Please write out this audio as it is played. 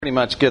Pretty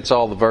much gets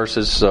all the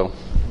verses, so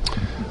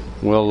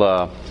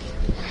we'll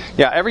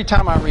every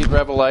time I read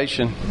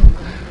Revelation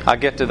I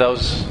get to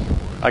those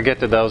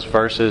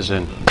verses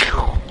and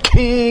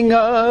King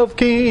of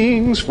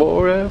Kings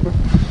forever.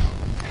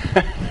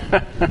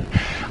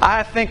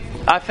 I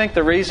think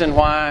the reason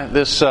why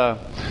this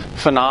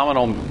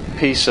phenomenal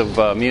piece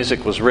of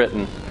music was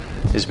written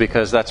is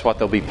because that's what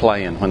they'll be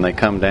playing when they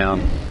come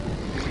down.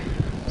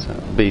 So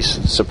it'll be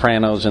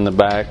sopranos in the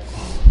back.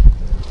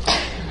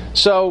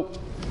 So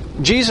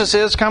Jesus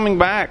is coming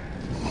back,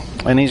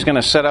 and He's going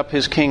to set up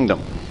His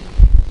kingdom.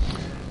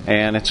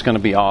 And it's going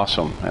to be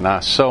awesome, and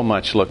I so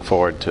much look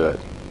forward to it.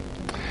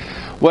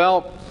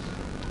 Well,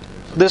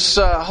 this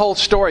whole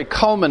story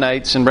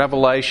culminates in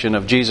Revelation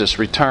of Jesus'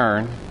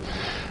 return.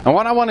 And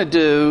what I want to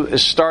do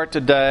is start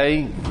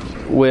today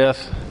with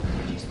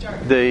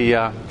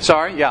the...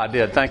 sorry? Yeah, I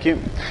did. Thank you.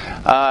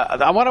 What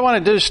I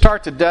want to do is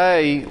start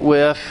today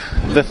with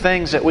the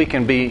things that we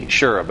can be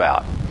sure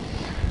about.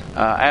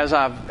 As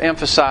I've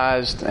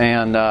emphasized,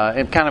 and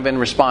kind of in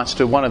response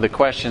to one of the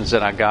questions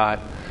that I got,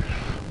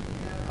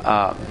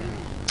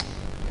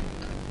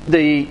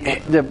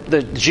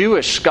 the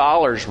Jewish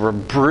scholars were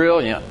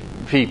brilliant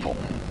people,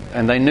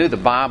 and they knew the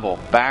Bible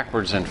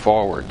backwards and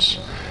forwards,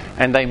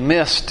 and they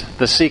missed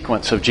the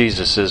sequence of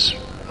Jesus'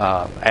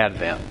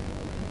 advent.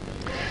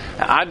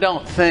 I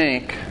don't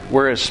think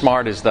we're as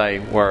smart as they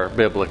were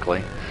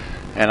biblically.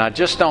 And I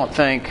just don't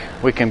think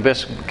we can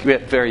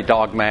get very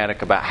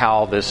dogmatic about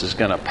how this is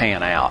going to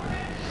pan out.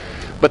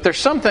 But there's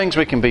some things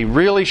we can be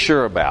really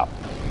sure about.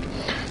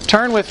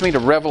 Turn with me to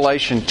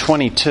Revelation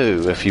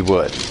 22, if you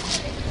would.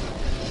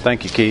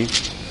 Thank you,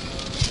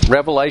 Keith.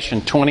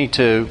 Revelation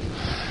 22.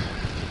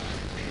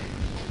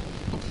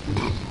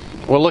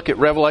 We'll look at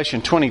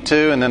Revelation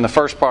 22 and then the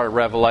first part of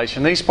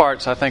Revelation. These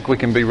parts I think we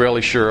can be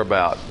really sure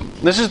about.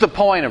 This is the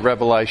point of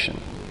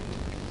Revelation.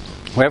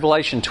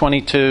 Revelation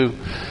 22,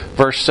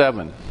 verse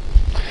 7.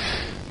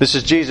 This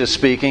is Jesus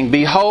speaking.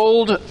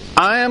 Behold,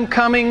 I am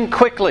coming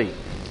quickly.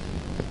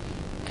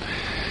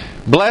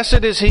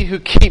 Blessed is he who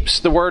keeps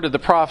the word of the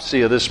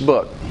prophecy of this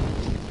book.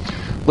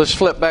 Let's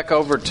flip back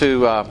over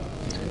to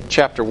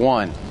chapter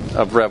 1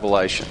 of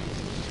Revelation.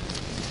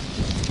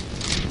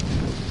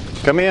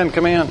 Come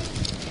in.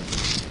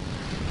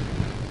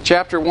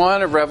 Chapter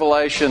 1 of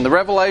Revelation, the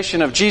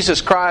revelation of Jesus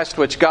Christ,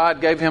 which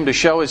God gave Him to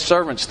show His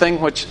servants,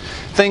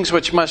 things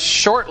which must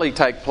shortly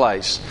take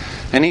place.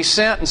 And He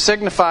sent and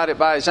signified it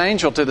by His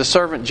angel to the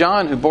servant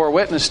John, who bore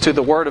witness to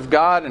the Word of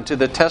God and to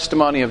the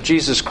testimony of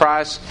Jesus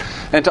Christ,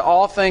 and to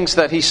all things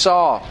that he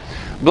saw.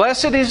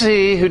 Blessed is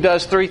he who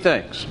does three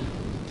things.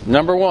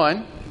 Number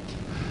 1,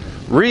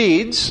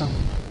 reads.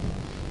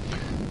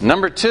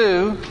 Number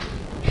 2,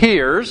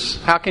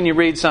 hears. How can you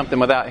read something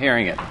without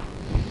hearing it?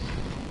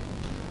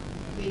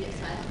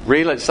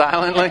 Read it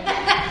silently?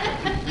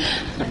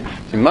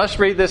 You must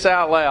read this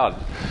out loud.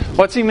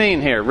 What's he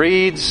mean here?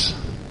 Reads.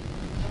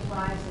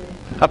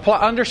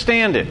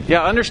 Understand it.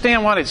 Yeah,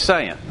 understand what it's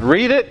saying.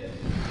 Read it,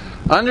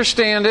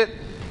 understand it,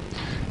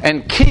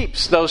 and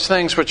keeps those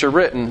things which are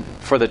written,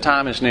 for the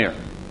time is near.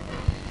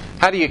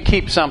 How do you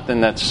keep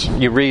something that's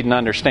you read and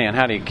understand?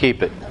 How do you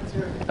keep it?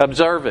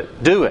 Observe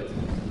it. Do it.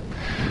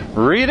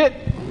 Read it,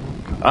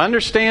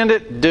 understand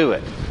it, do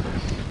it.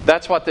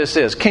 That's what this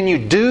is. Can you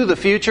do the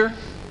future?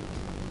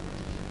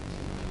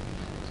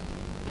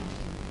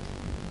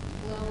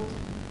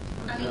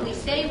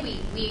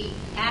 We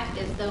act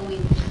as though we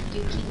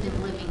do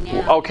kingdom living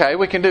now. Okay,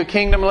 we can do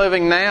kingdom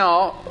living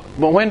now.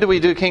 But when do we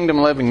do kingdom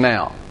living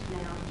now?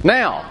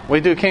 Now. We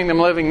do kingdom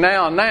living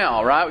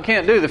now, right? We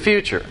can't do the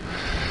future.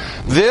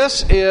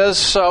 This is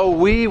so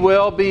we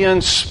will be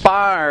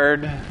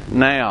inspired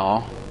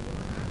now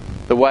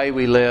the way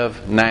we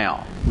live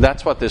now.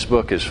 That's what this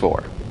book is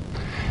for.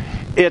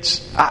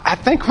 I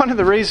think one of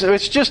the reasons,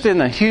 it's just in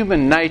the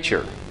human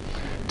nature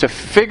to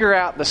figure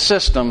out the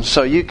system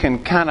so you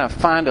can kind of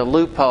find a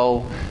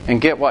loophole and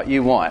get what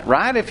you want,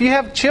 right? If you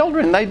have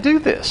children, they do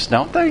this,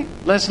 don't they?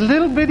 Those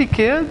little bitty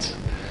kids,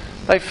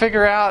 they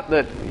figure out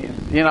that,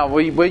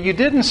 you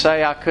didn't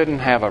say I couldn't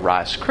have a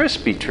Rice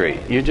Krispie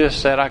treat. You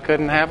just said I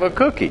couldn't have a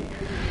cookie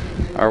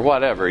or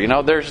whatever.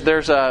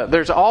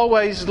 There's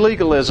always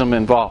legalism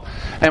involved.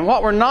 And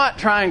what we're not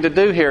trying to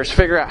do here is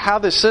figure out how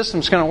this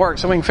system's going to work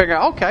so we can figure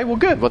out, okay, well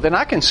good, well then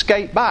I can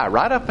skate by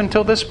right up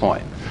until this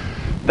point.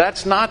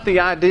 That's not the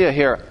idea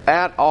here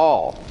at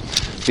all.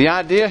 The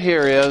idea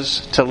here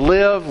is to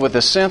live with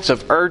a sense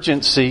of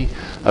urgency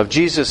of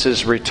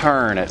Jesus'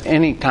 return at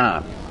any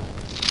time.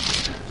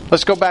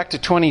 Let's go back to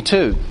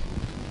 22,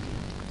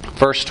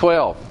 verse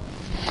 12.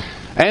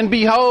 And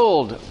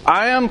behold,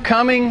 I am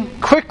coming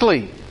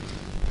quickly,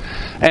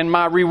 and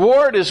my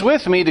reward is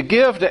with me to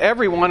give to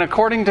everyone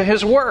according to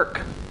his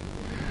work.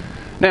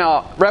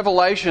 Now,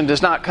 Revelation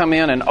does not come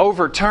in and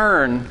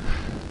overturn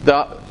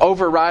the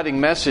overriding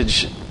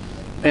message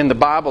in the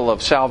Bible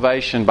of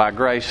salvation by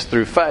grace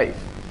through faith.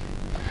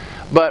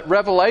 But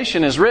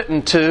Revelation is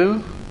written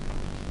to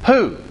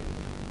who?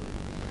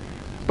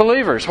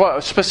 Believers. Well,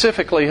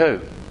 specifically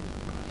who?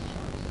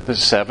 The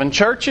 7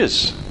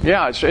 churches.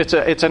 Yeah,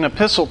 it's an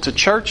epistle to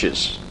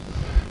churches.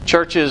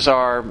 churches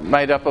are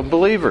made up of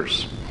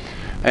believers.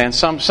 And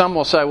some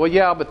will say, well,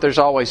 yeah, but there's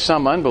always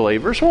some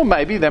unbelievers. Well,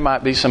 maybe there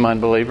might be some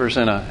unbelievers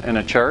in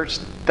a church.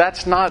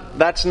 That's not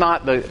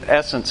the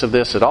essence of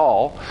this at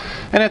all.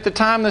 And at the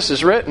time this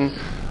is written,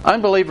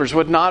 unbelievers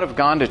would not have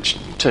gone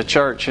to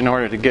church in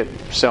order to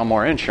sell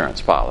more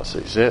insurance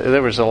policies.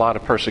 There was a lot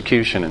of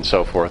persecution and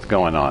so forth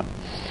going on.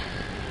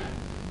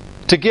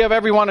 To give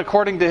everyone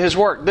according to his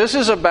work. This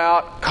is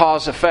about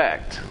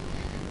cause-effect.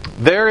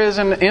 There is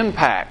an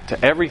impact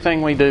to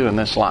everything we do in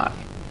this life.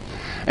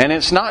 And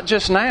it's not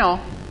just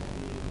now,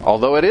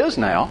 although it is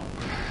now.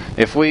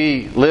 If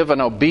we live an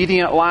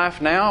obedient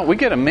life now, we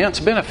get immense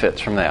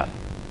benefits from that.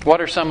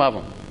 What are some of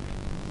them?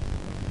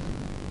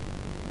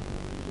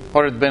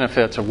 What are the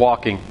benefits of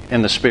walking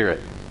in the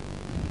Spirit?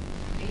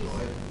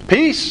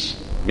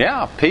 Peace.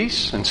 Yeah,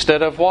 peace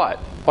instead of what?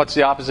 What's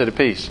the opposite of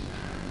peace?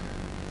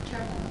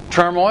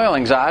 Turmoil,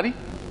 anxiety.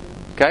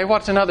 Okay,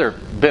 what's another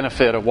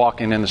benefit of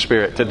walking in the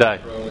Spirit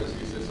today?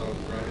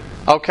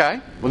 Okay,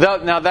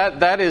 well, now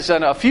that is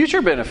a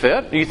future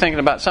benefit. Are you thinking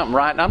about something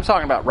right now? I'm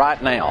talking about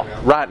right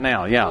now. Right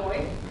now,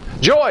 yeah.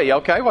 Joy,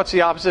 okay, what's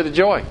the opposite of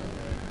joy?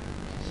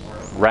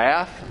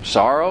 Wrath,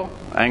 sorrow,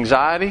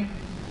 anxiety.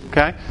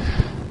 Okay,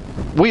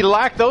 we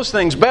like those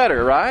things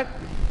better, right?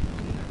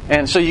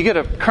 And so you get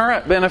a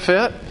current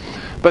benefit,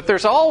 but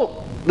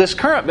this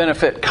current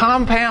benefit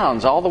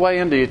compounds all the way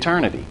into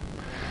eternity.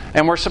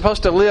 And we're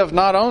supposed to live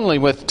not only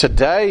with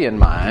today in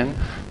mind,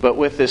 but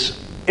with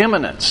this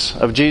imminence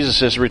of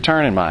Jesus'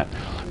 return in mind.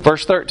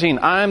 Verse 13,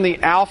 I am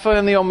the Alpha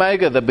and the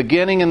Omega, the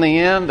beginning and the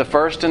end, the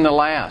first and the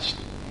last.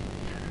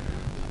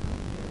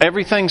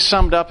 Everything's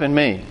summed up in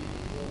me.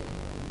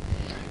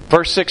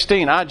 Verse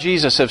 16, I,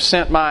 Jesus, have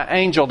sent my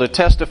angel to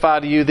testify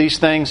to you these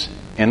things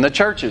in the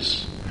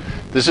churches.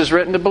 This is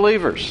written to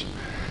believers,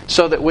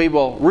 so that we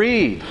will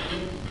read,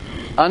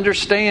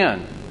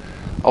 understand,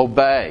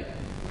 obey.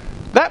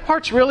 That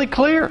part's really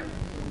clear.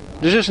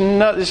 There's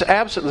just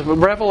absolute.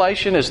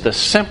 Revelation is the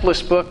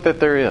simplest book that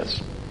there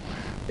is.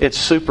 It's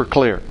super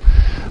clear.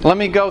 Let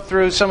me go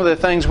through some of the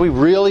things we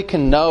really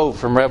can know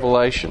from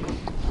Revelation.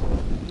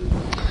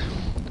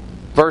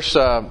 Verse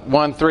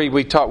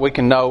 1-3, we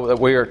can know that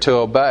we are to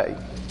obey.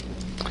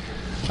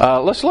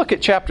 Let's look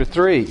at chapter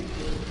 3.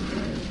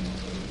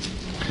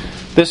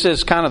 This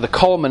is kind of the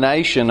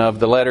culmination of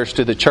the letters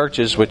to the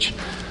churches, which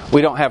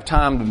we don't have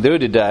time to do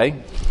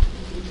today.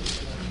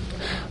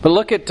 But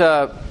look at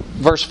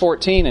verse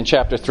 14 in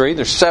chapter 3.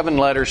 There's 7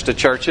 letters to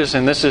churches,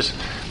 and this is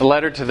the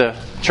letter to the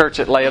church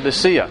at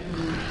Laodicea.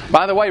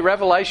 By the way,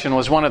 Revelation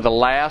was one of the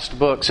last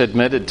books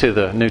admitted to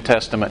the New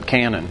Testament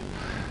canon.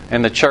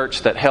 And the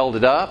church that held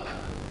it up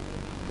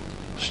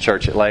was the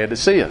church at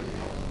Laodicea.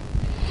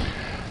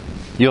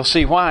 You'll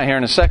see why here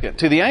in a second.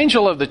 To the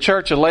angel of the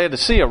church of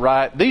Laodicea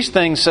write, these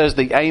things says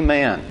the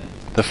Amen,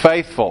 the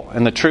faithful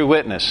and the true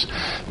witness,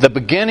 the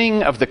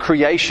beginning of the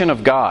creation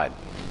of God.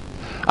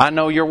 I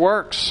know your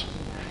works.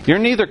 You're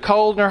neither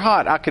cold nor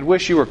hot. I could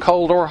wish you were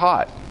cold or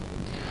hot.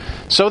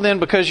 So then,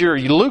 because you're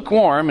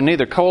lukewarm and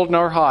neither cold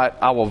nor hot,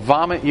 I will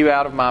vomit you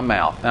out of my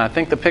mouth. And I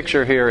think the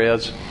picture here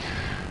is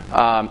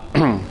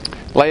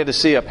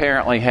Laodicea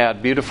apparently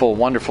had beautiful,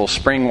 wonderful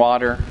spring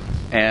water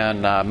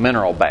and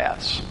mineral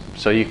baths.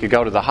 So you could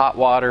go to the hot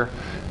water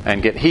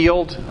and get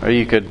healed, or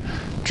you could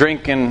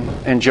drink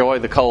and enjoy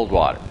the cold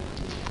water.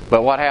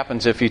 But what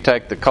happens if you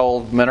take the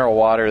cold mineral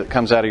water that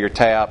comes out of your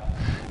tap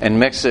and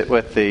mix it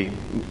with the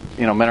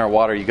mineral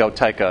water you go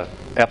take a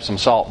Epsom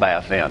salt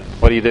bath in?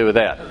 What do you do with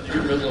that?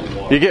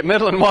 You get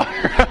Midland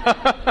water.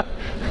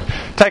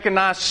 Take a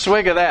nice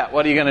swig of that.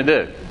 What are you going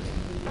to do?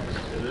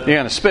 You're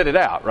going to spit it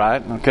out,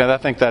 right? Okay, I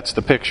think that's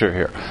the picture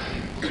here.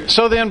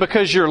 So then,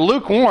 because you're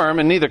lukewarm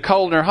and neither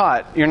cold nor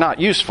hot, you're not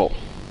useful.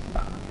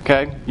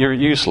 Okay? You're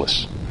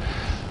useless.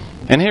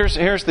 And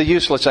here's the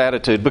useless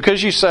attitude.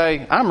 Because you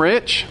say, I'm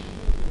rich,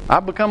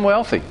 I've become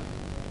wealthy,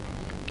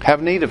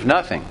 have need of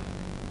nothing,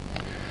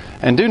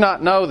 and do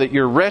not know that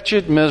you're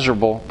wretched,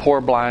 miserable, poor,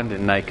 blind,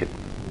 and naked.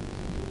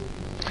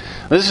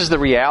 This is the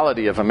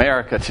reality of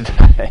America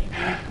today.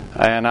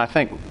 And I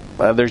think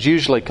there's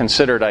usually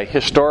considered a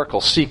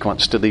historical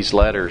sequence to these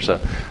letters,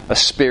 a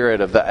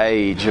spirit of the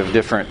age of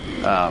different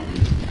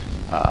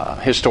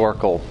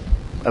historical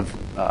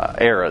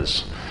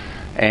eras.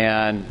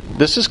 And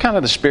this is kind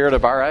of the spirit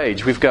of our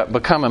age. We've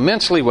become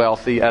immensely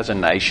wealthy as a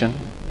nation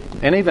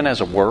and even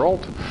as a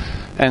world,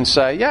 and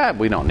say, yeah,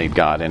 we don't need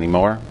God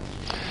anymore.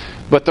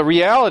 But the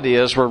reality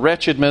is we're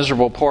wretched,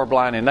 miserable, poor,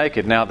 blind, and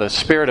naked. Now the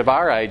spirit of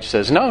our age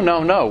says,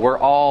 no, we're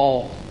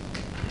all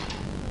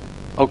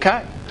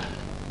okay.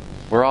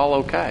 We're all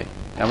okay.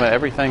 I mean,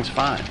 everything's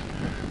fine.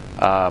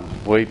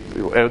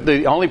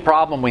 The only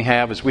problem we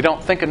have is we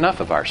don't think enough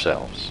of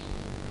ourselves.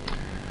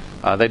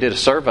 They did a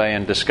survey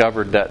and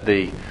discovered that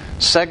the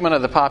segment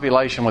of the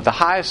population with the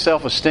highest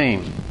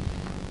self-esteem,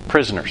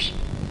 prisoners.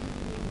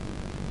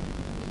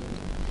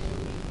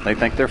 They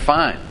think they're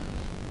fine.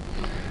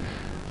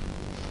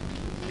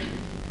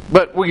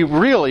 But we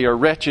really are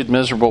wretched,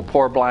 miserable,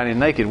 poor, blind,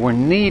 and naked. We're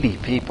needy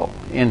people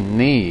in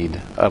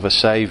need of a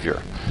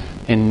Savior,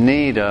 in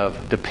need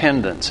of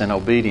dependence and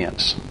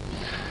obedience.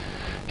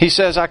 He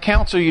says, I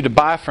counsel you to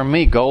buy from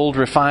me gold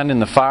refined in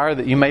the fire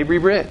that you may be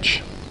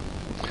rich,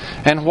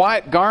 and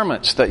white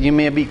garments that you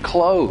may be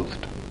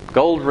clothed.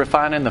 Gold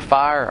refined in the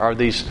fire are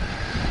these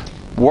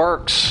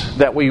works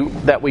that we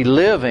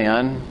live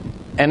in.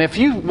 And if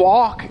you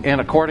walk in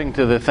according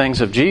to the things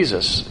of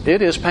Jesus,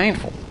 it is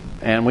painful,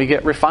 and we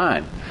get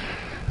refined.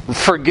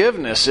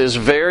 Forgiveness is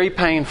very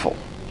painful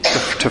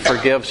to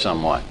forgive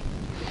someone.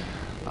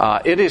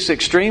 It is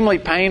extremely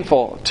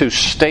painful to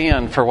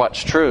stand for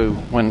what's true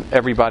when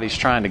everybody's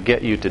trying to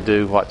get you to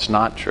do what's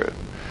not true.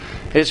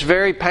 It's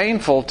very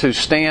painful to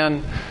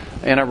stand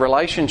in a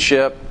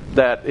relationship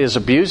that is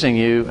abusing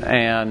you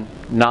and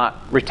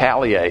not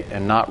retaliate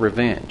and not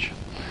revenge.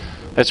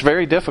 It's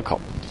very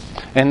difficult.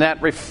 And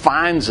that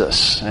refines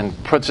us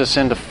and puts us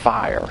into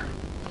fire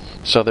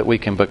so that we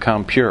can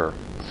become pure.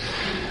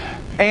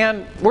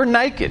 And we're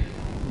naked.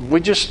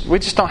 We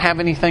just don't have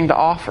anything to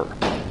offer.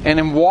 And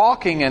in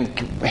walking and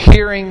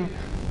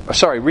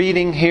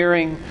reading,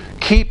 hearing,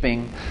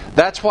 keeping,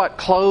 that's what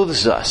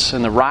clothes us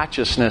in the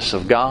righteousness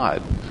of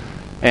God.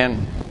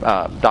 And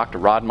Dr.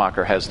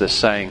 Rodmacher has this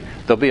saying,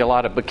 there'll be a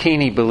lot of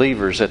bikini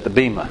believers at the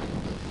Bema,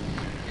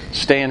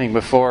 standing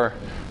before,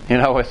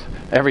 with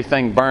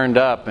everything burned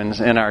up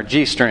in our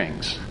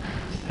G-strings.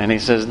 And he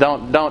says,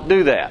 don't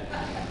do that.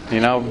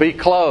 Be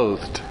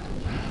clothed.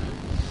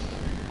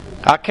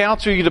 I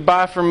counsel you to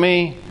buy from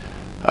me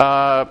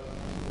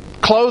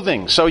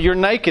clothing, so your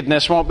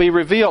nakedness won't be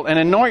revealed, and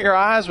anoint your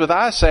eyes with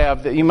eye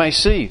salve that you may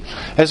see.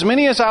 As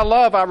many as I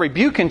love, I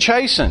rebuke and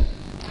chasten.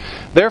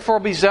 Therefore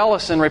be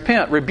zealous and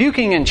repent.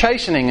 Rebuking and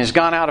chastening has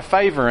gone out of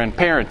favor in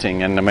parenting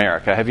in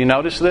America. Have you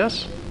noticed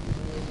this?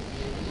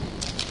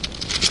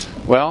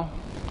 Well,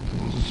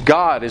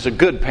 God is a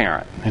good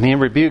parent, and He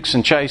rebukes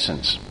and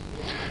chastens.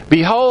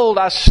 Behold,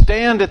 I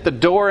stand at the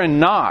door and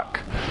knock.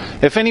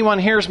 If anyone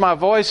hears my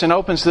voice and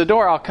opens the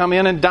door, I'll come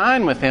in and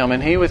dine with him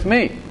and he with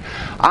me.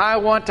 I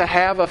want to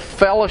have a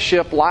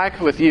fellowship like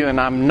with you, and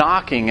I'm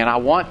knocking, and I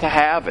want to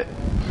have it.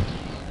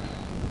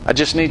 I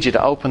just need you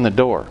to open the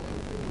door.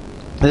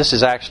 This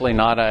is actually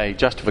not a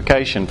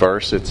justification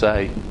verse, it's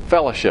a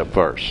fellowship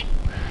verse.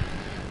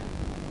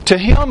 To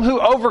him who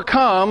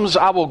overcomes,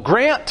 I will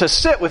grant to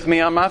sit with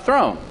me on my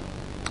throne.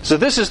 So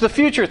this is the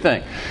future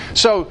thing.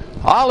 So,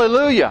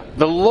 hallelujah,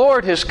 the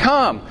Lord has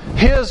come.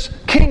 His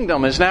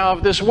kingdom is now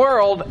of this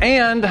world,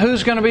 and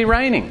who's going to be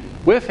reigning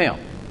with Him?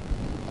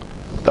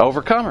 The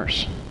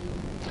overcomers.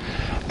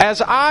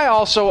 As I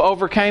also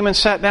overcame and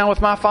sat down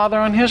with my Father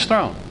on His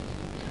throne.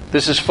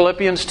 This is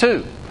Philippians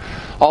 2.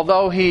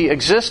 Although He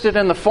existed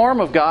in the form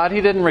of God,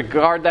 He didn't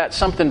regard that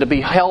something to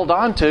be held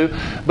onto,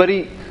 but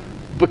He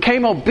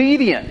became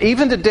obedient,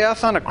 even to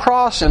death on a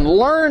cross, and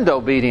learned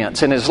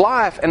obedience in His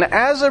life. And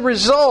as a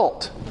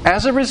result,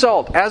 as a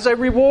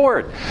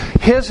reward,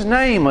 His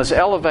name was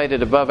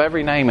elevated above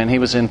every name, and He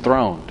was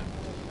enthroned.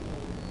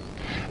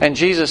 And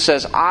Jesus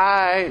says,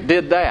 I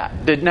did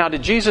that.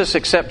 Did Jesus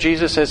accept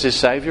Jesus as His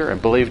Savior and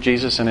believe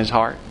Jesus in his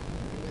heart?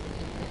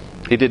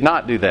 He did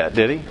not do that,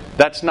 did He?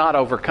 That's not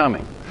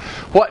overcoming.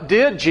 What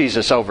did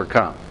Jesus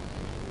overcome?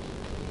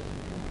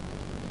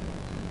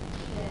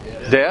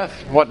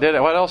 Death. What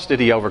else did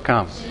He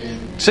overcome?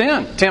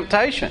 Sin.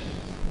 Temptation.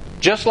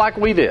 Just like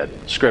we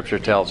did, Scripture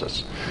tells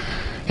us.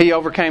 He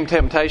overcame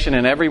temptation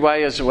in every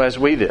way as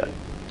we did.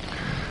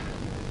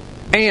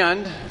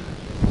 And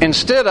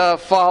instead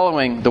of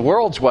following the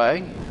world's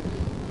way,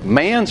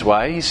 man's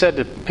way, He said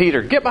to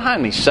Peter, get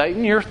behind me,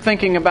 Satan. You're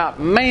thinking about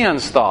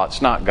man's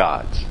thoughts, not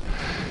God's.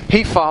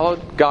 He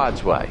followed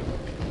God's way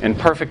in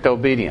perfect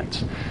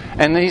obedience.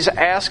 And He's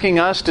asking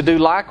us to do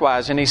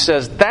likewise. And He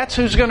says, that's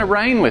who's going to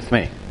reign with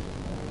me.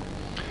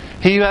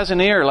 He who has an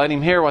ear, let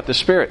him hear what the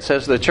Spirit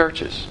says to the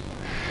churches.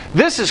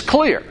 This is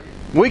clear.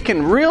 We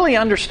can really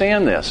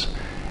understand this.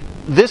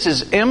 This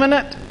is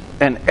imminent,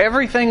 and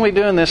everything we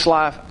do in this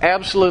life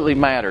absolutely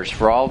matters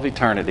for all of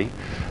eternity.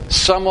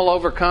 Some will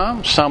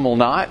overcome, some will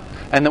not.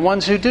 And the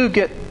ones who do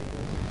get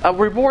a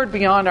reward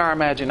beyond our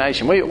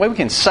imagination. We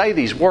can say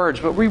these words,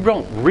 but we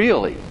don't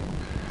really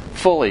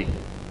fully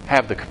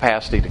have the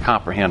capacity to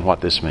comprehend what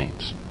this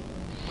means.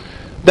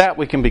 That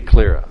we can be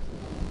clear of.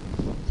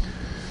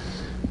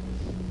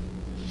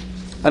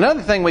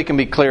 Another thing we can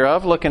be clear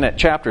of, looking at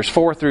chapters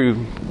 4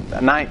 through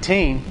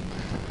 19,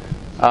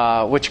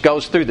 which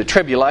goes through the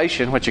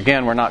tribulation, which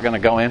again we're not going to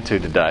go into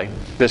today.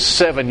 This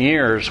 7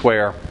 years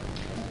where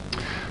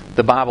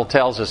the Bible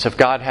tells us if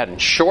God hadn't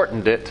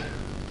shortened it,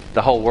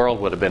 the whole world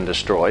would have been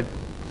destroyed.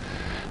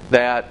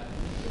 That,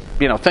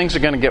 things are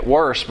going to get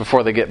worse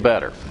before they get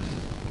better.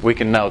 We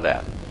can know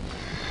that.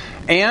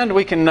 And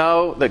we can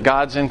know that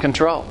God's in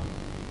control.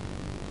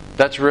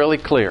 That's really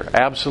clear.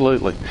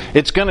 Absolutely.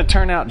 It's going to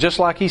turn out just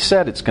like He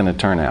said it's going to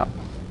turn out.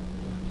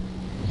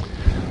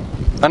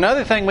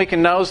 Another thing we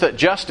can know is that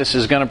justice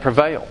is going to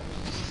prevail.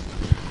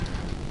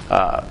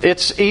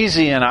 It's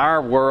easy in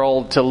our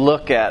world to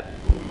look at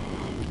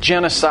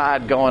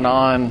genocide going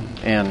on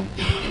in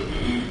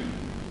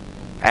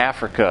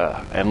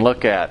Africa and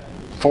look at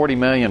 40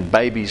 million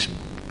babies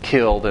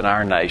killed in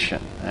our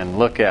nation and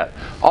look at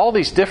all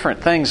these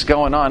different things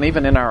going on,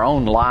 even in our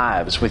own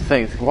lives, we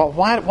think, well,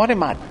 what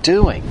am I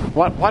doing?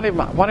 What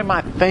am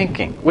I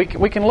thinking? We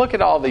can look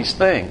at all these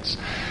things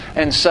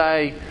and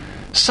say,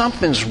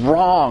 something's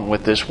wrong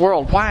with this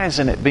world. Why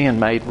isn't it being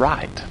made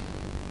right?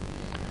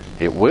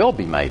 It will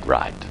be made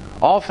right.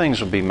 All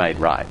things will be made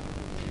right.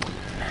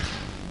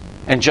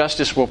 And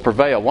justice will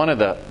prevail. One of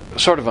the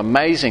sort of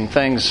amazing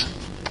things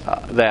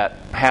that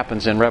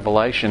happens in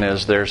Revelation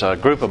is there's a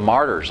group of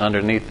martyrs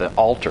underneath the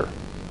altar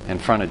in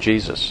front of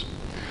Jesus.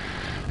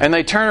 And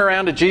they turn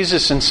around to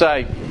Jesus and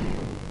say,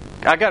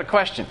 I got a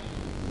question.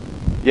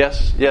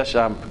 Yes,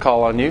 I'm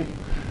call on you.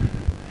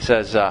 He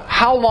says,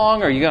 how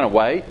long are you going to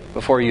wait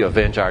before you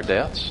avenge our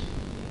deaths?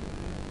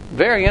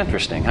 Very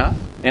interesting, huh?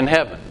 In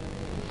heaven.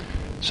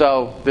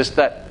 So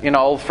that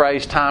old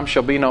phrase, time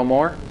shall be no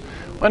more.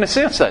 Well, in a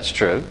sense that's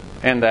true,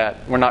 and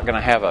that we're not going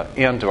to have an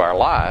end to our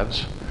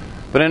lives.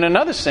 But in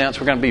another sense,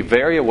 we're going to be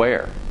very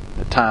aware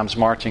that time's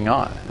marching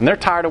on. And they're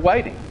tired of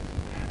waiting.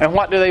 And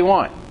what do they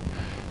want?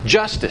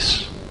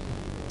 Justice.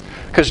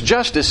 Because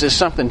justice is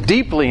something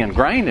deeply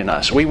ingrained in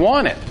us. We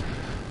want it.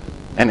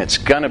 And it's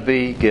going to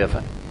be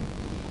given.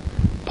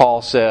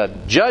 Paul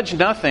said, judge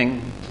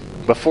nothing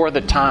before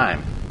the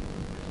time.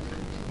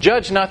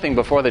 Judge nothing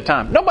before the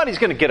time. Nobody's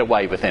going to get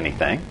away with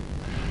anything.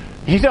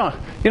 You don't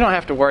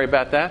have to worry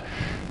about that.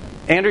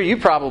 Andrew, you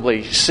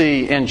probably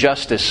see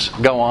injustice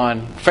go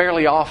on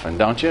fairly often,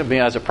 don't you?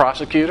 Being as a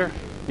prosecutor?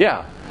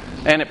 Yeah.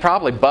 And it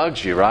probably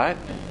bugs you, right?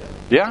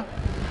 Yeah?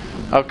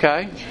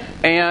 Okay.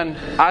 And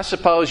I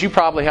suppose you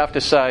probably have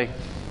to say,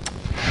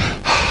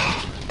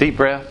 deep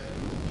breath,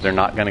 they're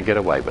not going to get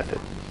away with it.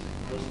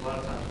 There's a lot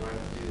of times where I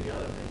have to do the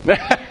other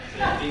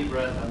thing. Say, deep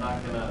breath, I'm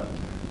not going to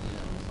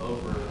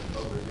overdo it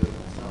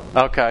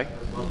myself.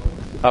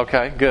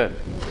 Okay, good.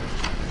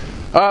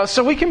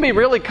 So we can be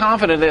really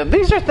confident that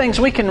these are things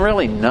we can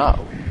really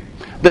know.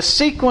 The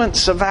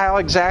sequence of how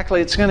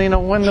exactly it's going to,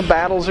 when the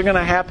battles are going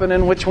to happen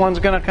and which one's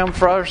going to come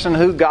first and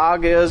who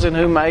Gog is and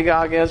who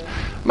Magog is.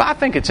 I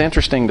think it's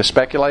interesting to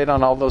speculate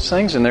on all those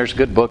things, and there's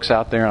good books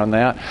out there on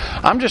that.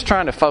 I'm just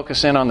trying to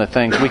focus in on the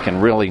things we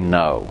can really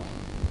know.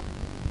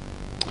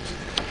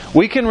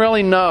 We can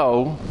really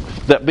know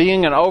that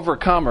being an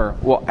overcomer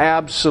will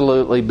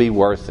absolutely be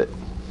worth it.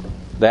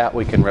 That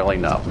we can really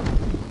know.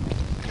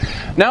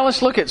 Now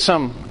let's look at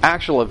some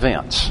actual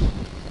events.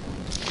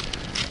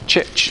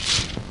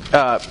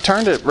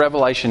 Turn to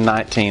Revelation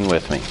 19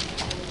 with me.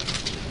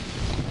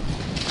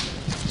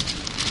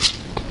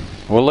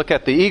 We'll look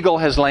at the eagle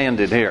has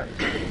landed here.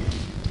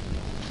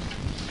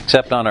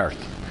 Except on earth.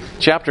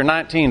 Chapter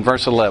 19,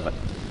 verse 11.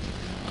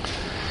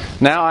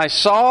 Now I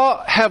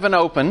saw heaven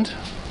opened,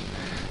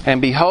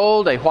 and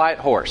behold, a white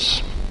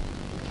horse.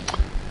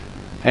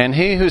 And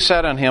he who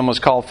sat on him was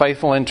called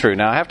Faithful and True.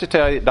 Now I have to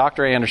tell you,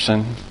 Dr.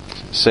 Anderson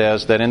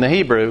says that in the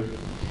Hebrew,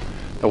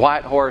 the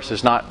white horse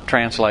is not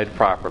translated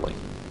properly.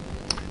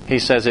 He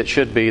says it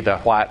should be the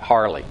white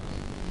Harley.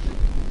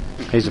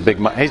 He's a big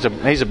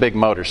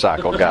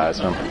motorcycle guy.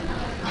 So.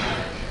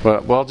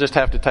 But we'll just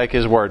have to take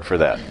his word for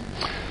that.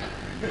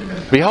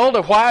 Behold,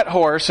 a white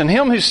horse, and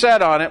him who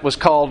sat on it was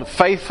called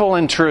Faithful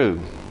and True.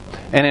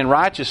 And in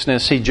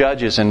righteousness he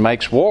judges and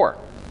makes war.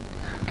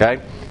 Okay?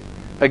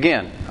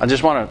 Again, I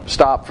just want to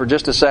stop for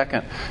just a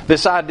second.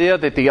 This idea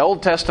that the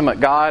Old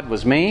Testament God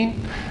was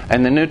mean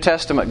and the New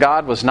Testament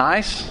God was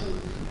nice.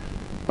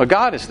 Well,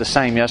 God is the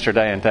same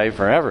yesterday and today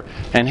forever.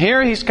 And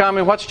here He's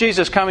coming. What's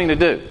Jesus coming to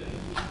do?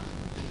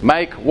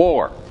 Make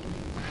war.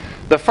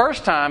 The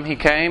first time He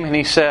came and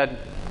He said,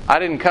 I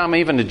didn't come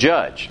even to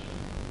judge.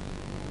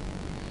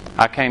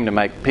 I came to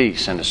make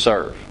peace and to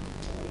serve.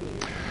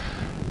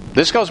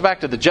 This goes back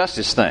to the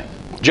justice thing.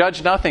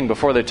 Judge nothing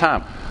before their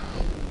time.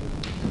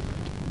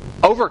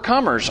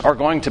 Overcomers are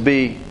going to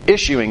be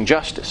issuing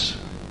justice.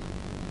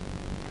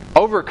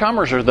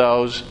 Overcomers are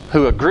those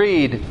who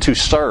agreed to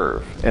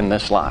serve in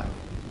this life.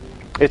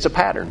 It's a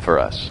pattern for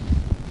us.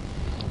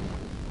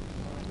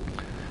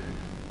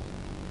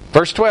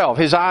 Verse 12,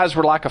 his eyes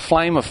were like a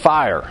flame of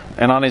fire,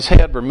 and on his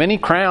head were many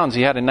crowns.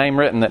 He had a name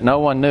written that no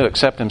one knew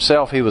except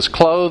himself. He was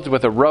clothed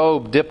with a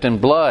robe dipped in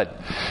blood,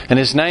 and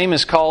his name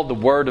is called the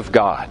Word of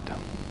God.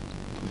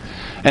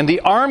 And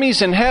the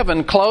armies in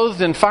heaven, clothed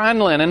in fine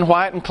linen,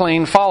 white and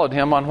clean, followed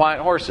him on white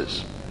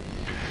horses.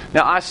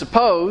 Now, I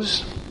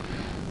suppose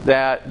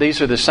that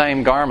these are the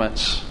same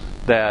garments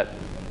that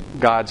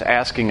God's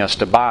asking us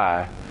to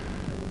buy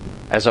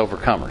as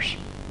overcomers.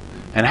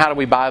 And how do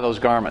we buy those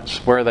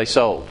garments? Where are they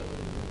sold?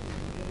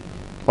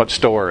 What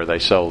store are they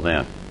sold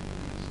in?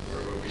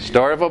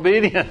 Store of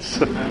obedience.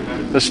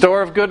 The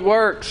store of good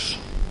works.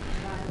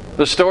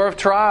 The store of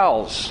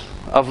trials.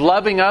 Of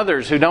loving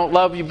others who don't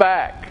love you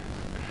back.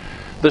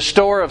 The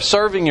store of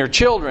serving your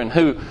children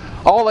who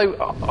all they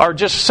are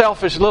just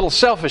little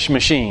selfish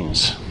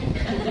machines.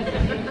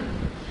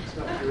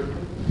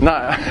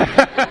 No.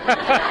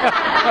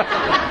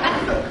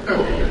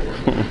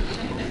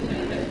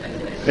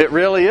 It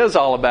really is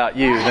all about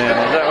you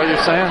then. Is that what you're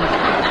saying?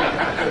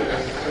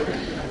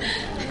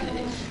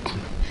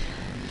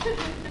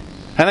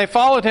 And they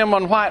followed him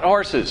on white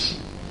horses.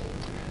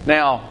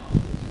 Now,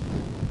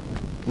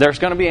 there's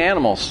going to be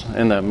animals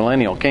in the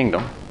millennial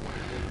kingdom,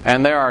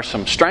 and there are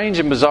some strange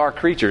and bizarre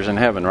creatures in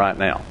heaven right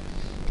now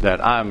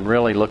that I'm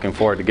really looking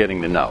forward to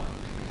getting to know.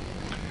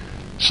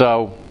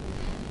 So,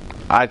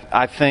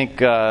 I think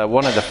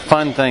one of the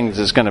fun things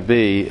is going to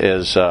be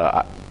is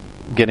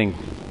getting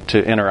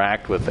to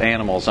interact with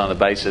animals on the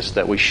basis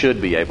that we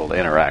should be able to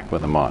interact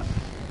with them on.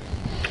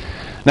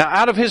 Now,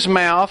 out of his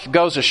mouth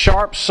goes a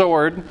sharp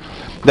sword,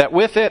 that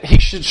with it he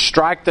should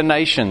strike the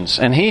nations,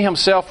 and he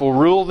himself will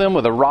rule them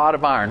with a rod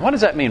of iron. What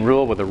does that mean,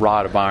 rule with a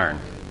rod of iron?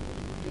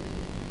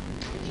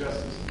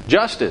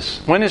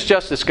 Justice. When is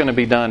justice going to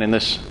be done in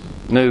this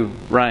new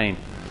reign?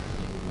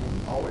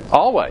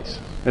 Always.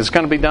 It's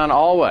going to be done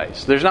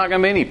always. There's not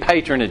going to be any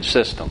patronage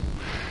system.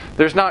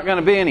 There's not going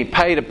to be any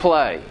pay to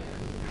play.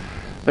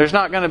 There's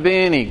not going to be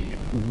any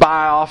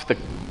buy off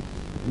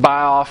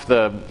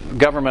the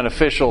government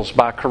officials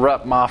by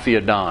corrupt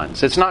mafia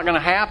dons. It's not going to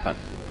happen.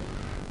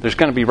 There's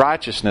going to be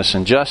righteousness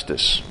and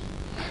justice.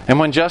 And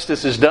when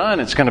justice is done,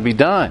 it's going to be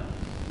done.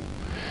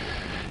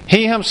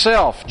 He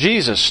himself,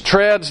 Jesus,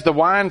 treads the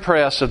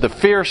winepress of the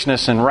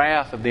fierceness and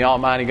wrath of the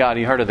Almighty God.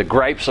 You heard of the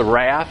grapes of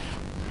wrath?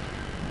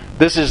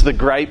 This is the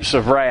grapes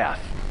of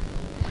wrath.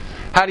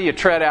 How do you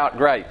tread out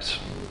grapes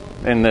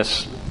in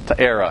this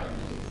era?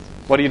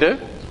 What do you do?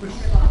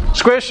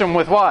 Squish them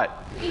with what?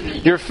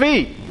 Your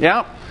feet.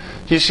 Yeah.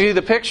 You see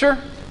the picture?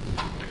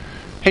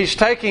 He's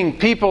taking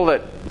people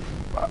that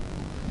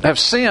have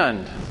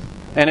sinned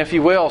and, if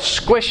you will,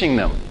 squishing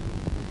them.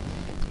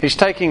 He's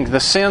taking the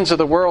sins of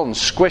the world and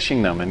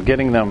squishing them and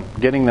getting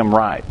them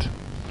right.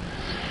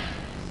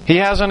 He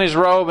has on his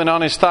robe and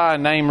on his thigh a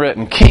name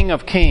written, King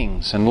of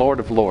Kings and Lord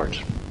of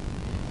Lords.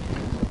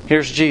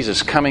 Here's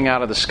Jesus coming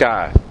out of the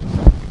sky.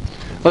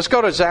 Let's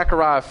go to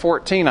Zechariah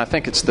 14. I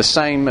think it's the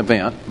same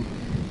event.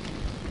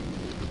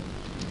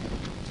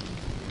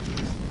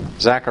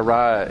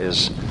 Zechariah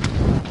is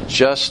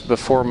just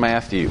before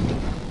Matthew.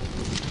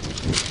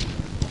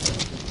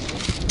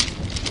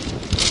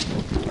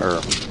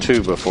 Or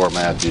 2 before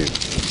Matthew.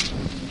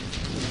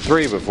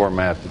 3 before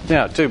Matthew.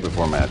 Yeah, 2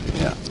 before Matthew.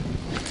 Yeah.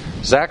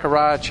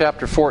 Zechariah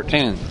chapter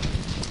 14.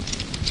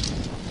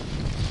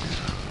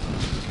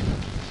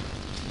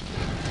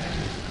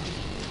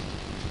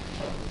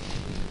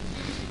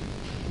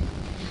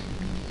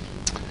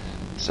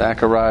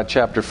 Zechariah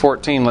chapter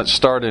 14, let's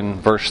start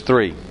in verse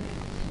 3.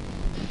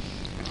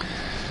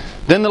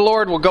 Then the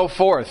Lord will go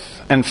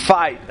forth and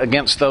fight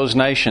against those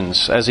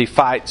nations as he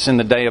fights in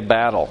the day of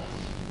battle.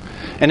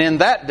 And in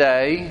that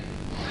day,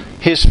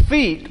 his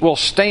feet will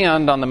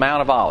stand on the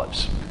Mount of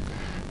Olives.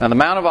 Now, the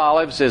Mount of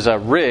Olives is a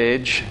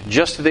ridge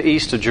just to the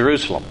east of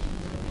Jerusalem.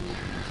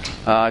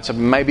 It's a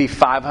maybe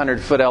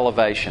 500-foot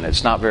elevation.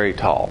 It's not very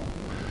tall.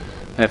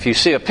 And if you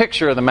see a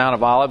picture of the Mount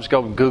of Olives,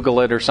 go Google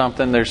it or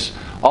something. There's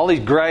all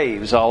these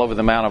graves all over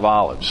the Mount of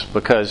Olives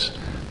because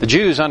the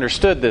Jews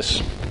understood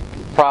this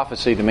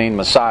prophecy to mean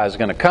Messiah is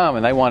going to come,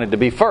 and they wanted to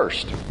be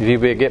first. If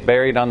you get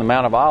buried on the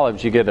Mount of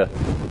Olives, you get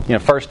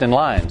first in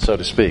line, so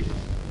to speak.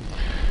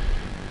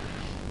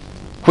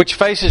 Which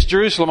faces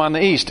Jerusalem on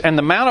the east. And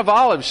the Mount of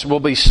Olives will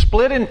be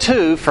split in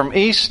two from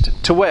east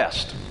to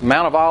west. The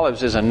Mount of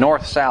Olives is a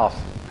north-south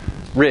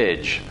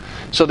ridge.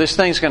 So this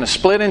thing's going to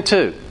split in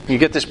two. You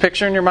get this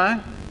picture in your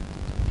mind?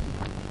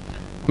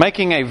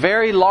 Making a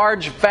very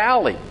large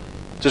valley.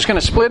 So it's going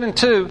to split in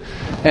two,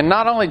 and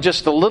not only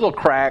just a little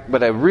crack,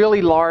 but a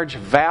really large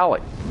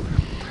valley.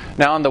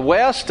 Now, on the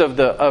west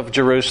of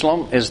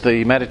Jerusalem is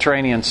the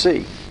Mediterranean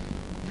Sea.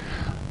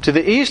 To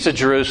the east of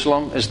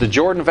Jerusalem is the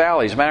Jordan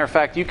Valley. As a matter of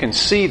fact, you can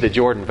see the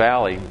Jordan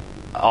Valley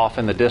off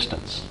in the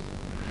distance.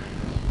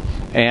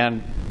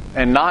 And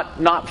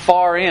not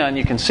far in,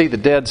 you can see the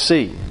Dead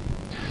Sea.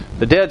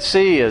 The Dead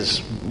Sea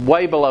is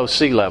way below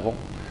sea level.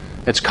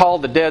 It's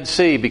called the Dead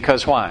Sea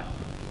because why?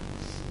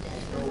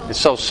 It's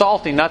so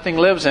salty, nothing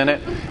lives in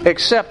it,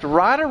 except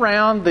right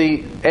around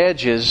the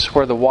edges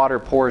where the water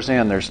pours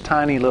in. There's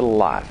tiny little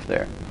life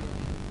there.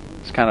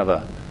 It's kind of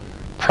a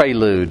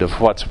prelude of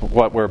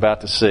what we're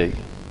about to see.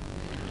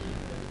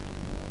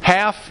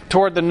 Half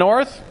toward the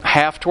north,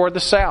 half toward the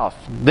south.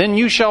 Then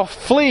you shall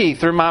flee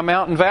through my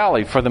mountain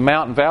valley, for the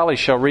mountain valley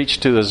shall reach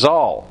to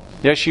Azal.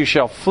 Yes, you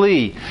shall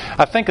flee.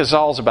 I think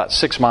Azal is about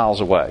 6 miles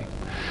away.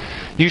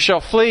 You shall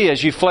flee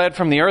as you fled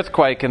from the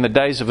earthquake in the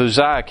days of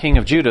Uzziah, king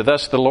of Judah.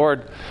 Thus the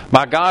Lord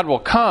my God will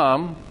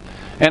come,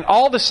 and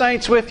all the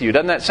saints with you.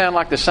 Doesn't that sound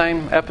like the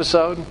same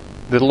episode?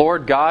 The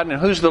Lord God. And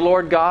who's the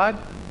Lord God?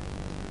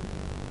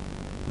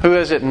 Who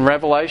is it in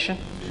Revelation?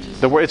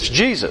 It's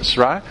Jesus,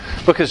 right?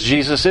 Because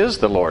Jesus is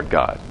the Lord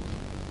God.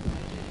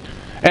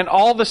 And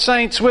all the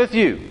saints with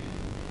you.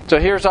 So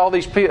here's all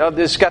these people.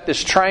 It's got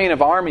this train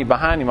of army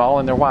behind him, all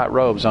in their white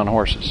robes on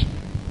horses.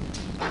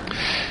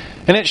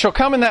 And it shall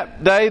come in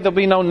that day, there'll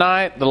be no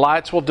night, the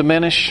lights will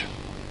diminish.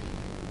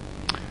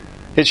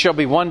 It shall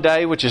be one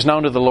day which is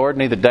known to the Lord,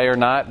 neither day or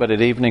night, but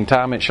at evening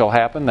time it shall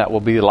happen. That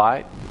will be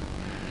light.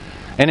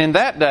 And in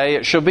that day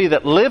it shall be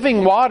that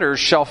living waters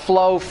shall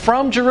flow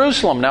from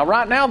Jerusalem. Now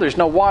right now there's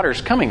no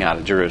waters coming out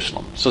of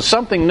Jerusalem. So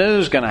something new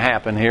is going to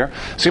happen here.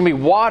 It's going to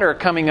be water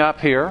coming up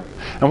here.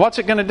 And what's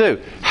it going to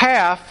do?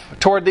 Half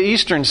toward the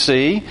eastern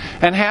sea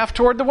and half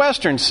toward the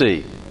western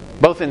sea.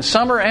 Both in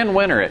summer and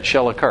winter it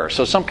shall occur.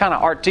 So some kind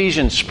of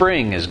artesian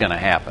spring is going to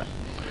happen.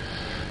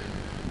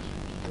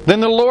 Then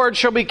the Lord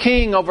shall be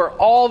king over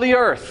all the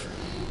earth.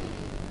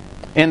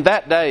 In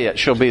that day it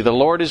shall be the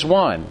Lord is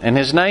one, and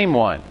His name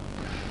one.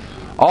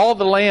 All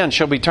the land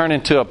shall be turned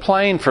into a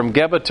plain from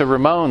Geba to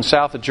Rimmon,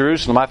 south of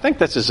Jerusalem. I think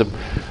this is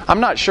I'm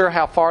not sure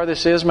how far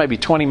this is, maybe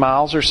 20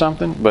 miles or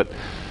something, but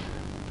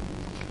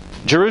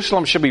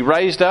Jerusalem shall be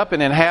raised up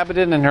and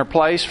inhabited in her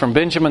place from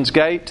Benjamin's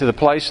gate to the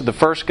place of the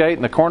first gate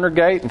and the corner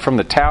gate, and from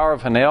the tower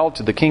of Hanel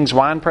to the king's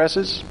wine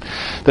presses.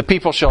 The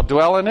people shall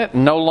dwell in it,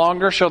 and no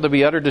longer shall there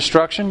be utter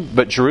destruction,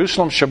 but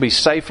Jerusalem shall be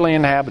safely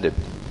inhabited.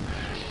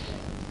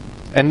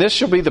 And this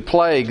shall be the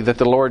plague that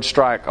the Lord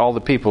strike all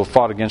the people who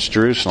fought against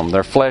Jerusalem.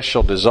 Their flesh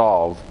shall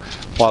dissolve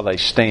while they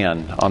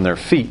stand on their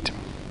feet.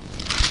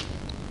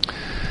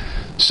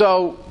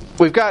 So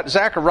we've got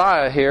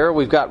Zechariah here,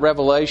 we've got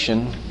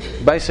Revelation,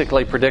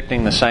 basically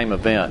predicting the same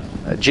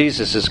event.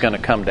 Jesus is going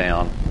to come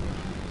down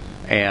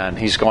and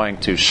He's going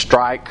to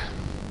strike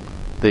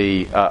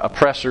the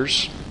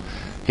oppressors.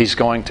 He's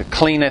going to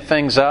clean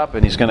things up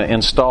and He's going to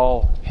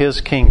install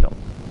His kingdom.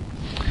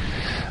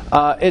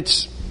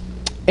 It's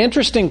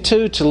interesting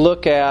too to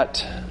look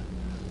at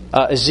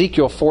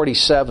Ezekiel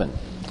 47.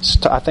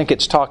 I think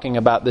it's talking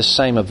about this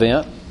same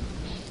event.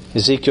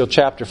 Ezekiel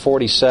chapter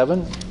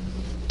 47.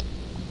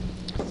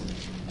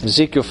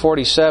 Ezekiel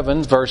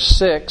 47 verse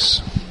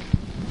 6.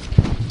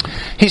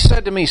 He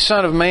said to me,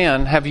 Son of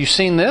man, have you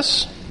seen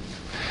this?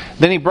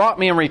 Then He brought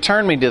me and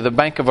returned me to the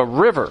bank of a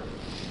river.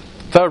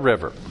 The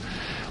river.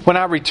 When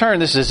I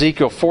returned, this is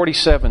Ezekiel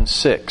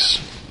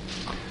 47:6.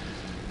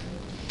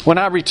 When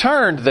I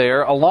returned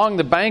there, along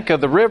the bank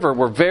of the river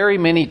were very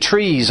many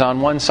trees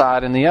on one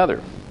side and the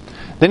other.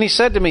 Then He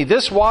said to me,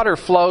 this water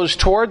flows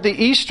toward the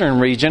eastern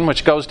region,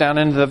 which goes down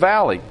into the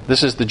valley.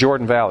 This is the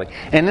Jordan Valley.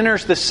 And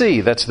enters the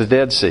sea. That's the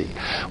Dead Sea.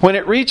 When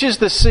it reaches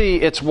the sea,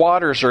 its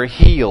waters are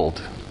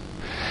healed.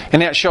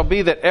 And it shall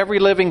be that every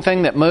living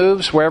thing that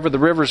moves, wherever the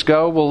rivers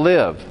go, will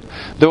live.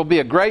 There will be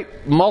a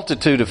great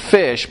multitude of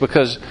fish,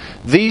 because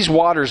these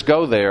waters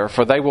go there,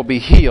 for they will be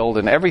healed,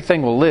 and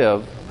everything will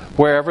live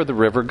wherever the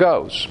river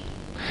goes.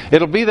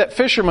 It'll be that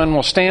fishermen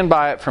will stand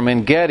by it from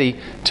En-Gedi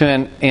to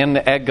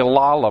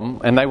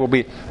En-Eglalim, and they will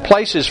be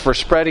places for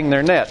spreading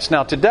their nets.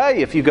 Now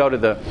today, if you go to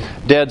the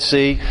Dead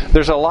Sea,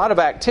 there's a lot of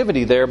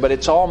activity there, but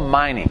it's all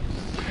mining.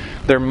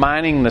 They're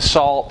mining the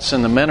salts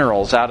and the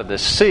minerals out of the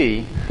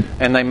sea,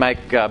 and they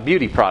make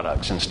beauty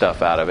products and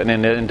stuff out of it,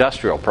 and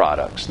industrial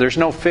products. There's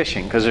no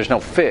fishing because there's no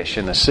fish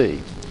in the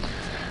sea.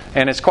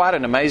 And it's quite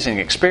an amazing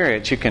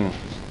experience.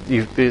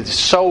 It's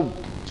so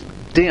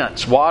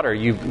dense water,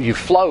 you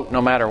float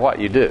no matter what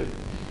you do.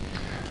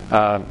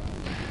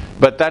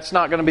 But that's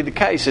not going to be the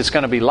case. It's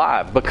going to be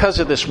live because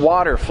of this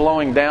water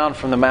flowing down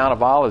from the Mount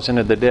of Olives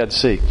into the Dead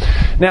Sea.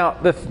 Now,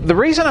 the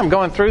reason I'm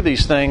going through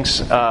these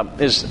things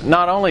is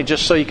not only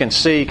just so you can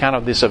see kind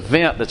of this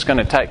event that's going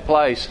to take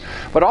place,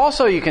 but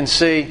also you can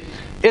see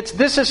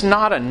this is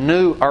not a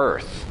new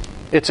earth.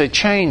 It's a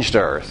changed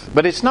earth,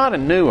 but it's not a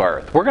new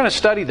earth. We're going to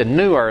study the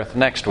new earth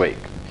next week.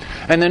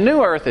 And the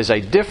new earth is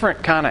a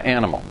different kind of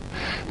animal.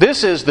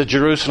 This is the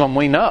Jerusalem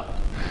we know,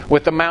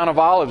 with the Mount of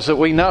Olives that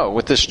we know,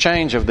 with this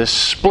change of this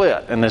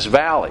split and this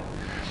valley.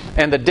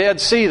 And the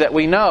Dead Sea that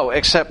we know,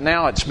 except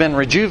now it's been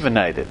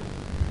rejuvenated.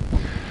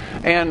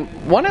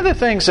 And one of the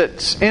things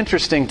that's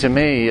interesting to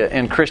me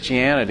in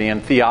Christianity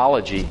and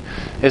theology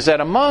is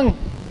that among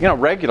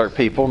regular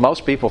people,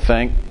 most people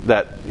think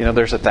that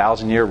there's a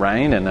 1,000-year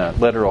reign and a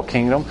literal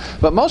kingdom,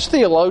 but most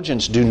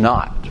theologians do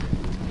not.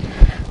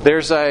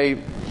 There's a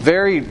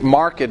very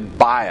marked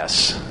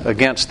bias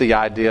against the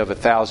idea of a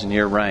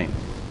 1,000-year reign.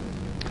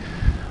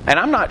 And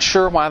I'm not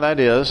sure why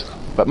that is,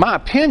 but my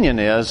opinion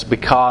is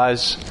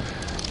because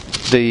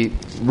the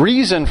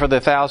reason for the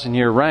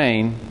 1,000-year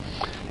reign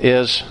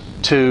is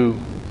to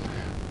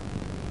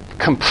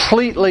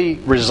completely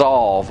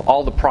resolve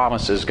all the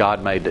promises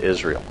God made to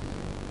Israel.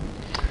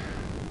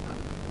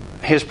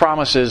 His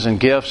promises and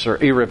gifts are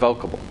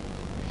irrevocable.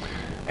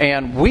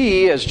 And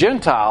we, as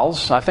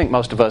Gentiles, I think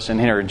most of us in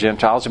here are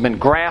Gentiles, have been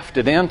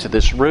grafted into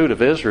this root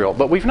of Israel,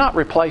 but we've not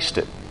replaced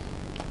it.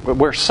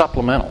 We're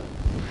supplemental.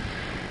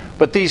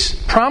 But these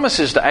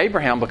promises to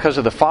Abraham, because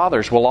of the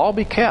fathers, will all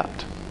be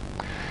kept.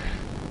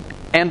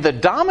 And the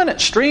dominant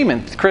stream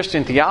in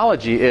Christian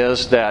theology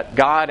is that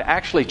God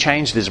actually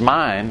changed His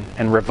mind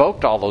and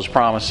revoked all those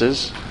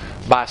promises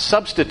by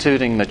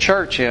substituting the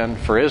church in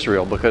for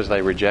Israel because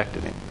they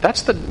rejected Him.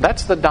 That's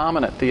the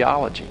dominant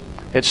theology.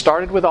 It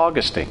started with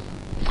Augustine.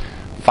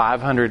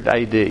 500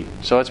 AD.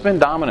 So it's been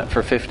dominant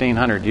for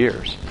 1,500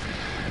 years.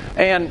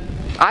 And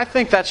I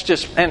think that's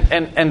just...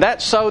 And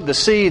that sowed the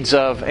seeds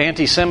of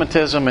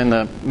anti-Semitism in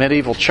the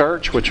medieval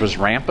church, which was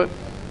rampant.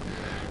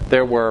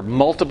 There were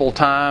multiple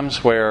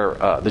times where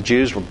the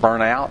Jews were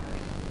burnt out.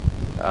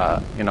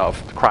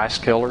 of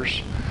Christ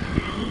killers.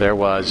 There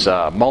was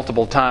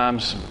multiple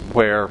times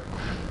where,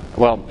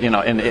 in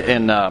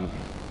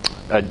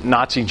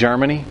Nazi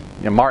Germany,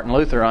 Martin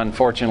Luther,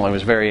 unfortunately,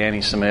 was very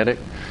anti-Semitic,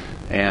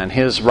 and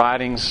his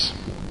writings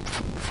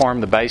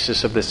formed the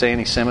basis of this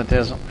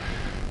anti-Semitism.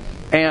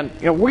 And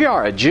we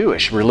are a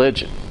Jewish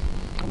religion.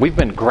 We've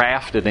been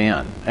grafted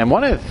in. And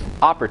one of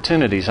the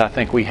opportunities I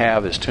think we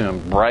have is to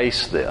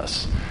embrace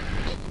this.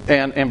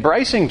 And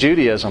embracing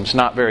Judaism is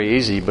not very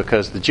easy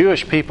because the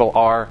Jewish people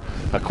are,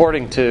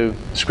 according to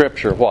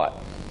Scripture, what?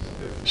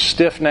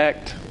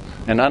 Stiff-necked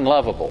and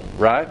unlovable,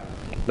 right?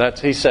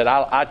 He said,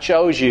 I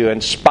chose you in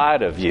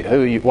spite of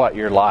you, what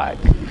you're like.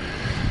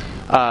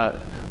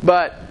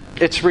 But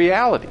it's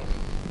reality.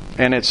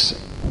 And it's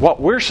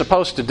what we're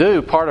supposed to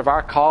do. Part of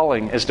our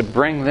calling is to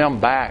bring them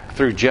back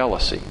through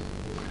jealousy.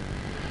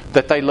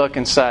 That they look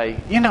and say,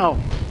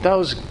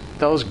 those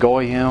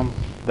goyim,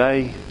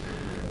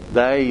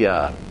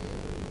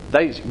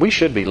 we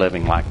should be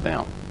living like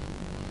them.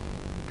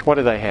 What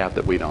do they have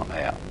that we don't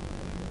have?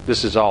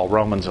 This is all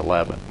Romans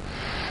 11.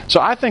 So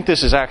I think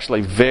this is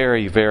actually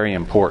very, very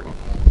important.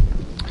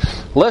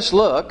 Let's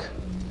look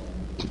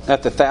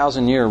at the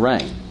 1,000-year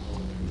reign.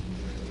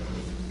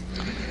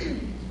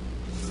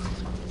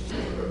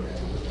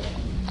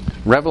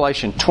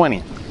 Revelation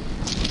 20.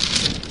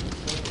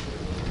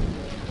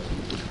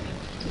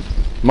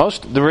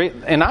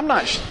 And I'm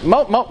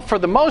not for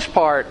the most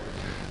part,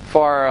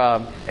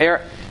 for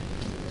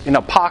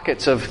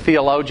pockets of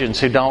theologians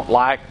who don't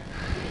like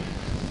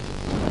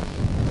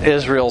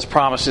Israel's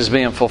promises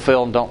being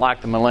fulfilled and don't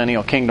like the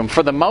millennial kingdom,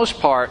 for the most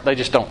part, they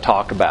just don't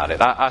talk about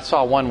it. I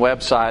saw one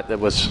website that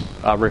was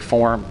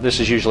Reform.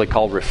 This is usually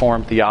called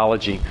Reform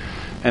Theology,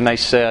 and they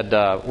said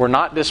we're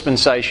not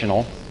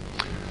dispensational,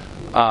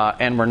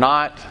 and we're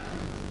not.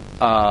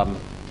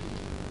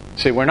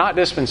 We're not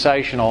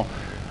dispensational.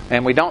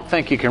 And we don't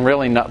think you can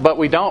really know, but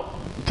we don't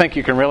think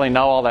you can really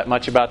know all that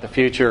much about the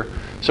future,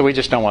 so we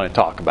just don't want to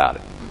talk about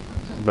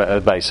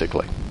it,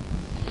 basically.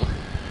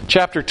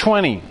 Chapter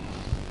 20.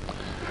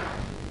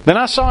 Then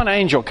I saw an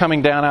angel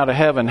coming down out of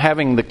heaven,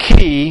 having the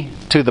key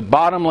to the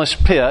bottomless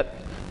pit,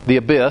 the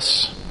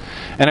abyss,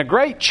 and a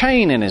great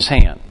chain in his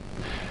hand.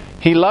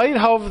 He laid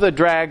hold of the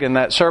dragon,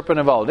 that serpent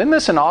of old. Isn't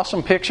this an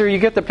awesome picture? You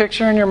get the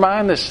picture in your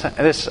mind?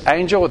 This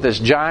angel with this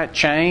giant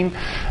chain,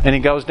 and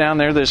he goes down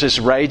there. There's this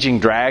raging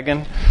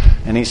dragon,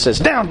 and he says,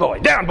 down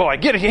boy,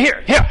 get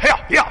here,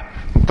 yeah.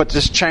 Puts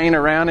this chain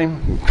around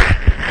him,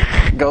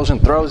 goes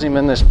and throws him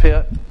in this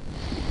pit.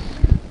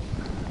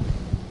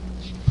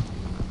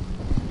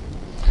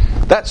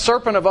 That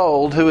serpent of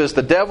old, who is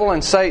the devil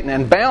and Satan,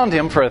 and bound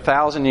him for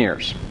 1,000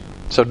 years.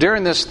 So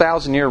during this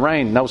 1,000-year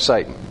reign, no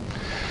Satan.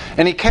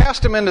 And he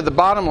cast him into the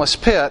bottomless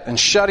pit and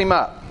shut him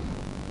up.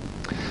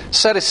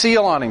 Set a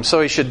seal on him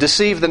so he should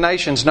deceive the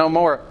nations no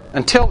more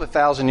until the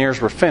 1,000 years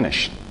were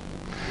finished.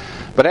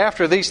 But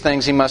after these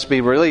things he must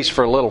be released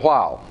for a little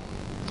while.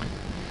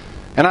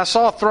 And I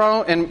saw a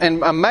throne,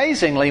 and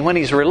amazingly, when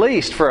he's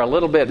released for a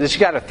little bit, he's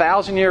got a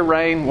 1,000-year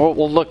reign.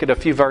 We'll look at a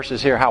few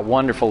verses here how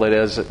wonderful it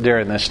is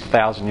during this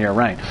 1,000-year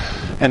reign.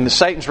 And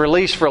Satan's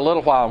released for a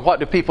little while. And what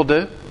do people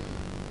do?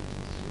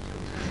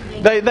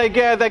 They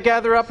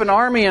gather up an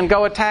army and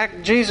go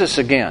attack Jesus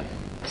again.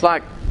 It's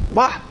like,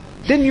 what?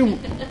 Didn't you?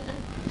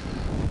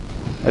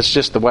 That's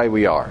just the way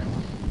we are.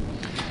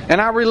 And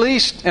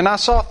I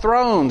saw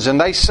thrones, and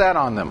they sat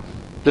on them.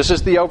 This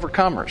is the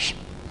overcomers.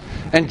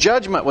 And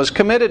judgment was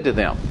committed to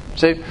them.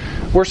 See,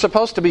 we're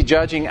supposed to be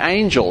judging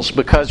angels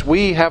because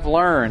we have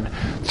learned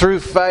through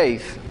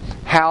faith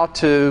how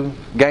to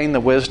gain the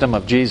wisdom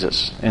of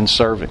Jesus in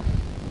serving.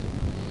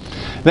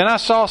 Then I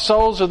saw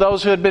souls of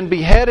those who had been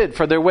beheaded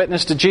for their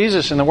witness to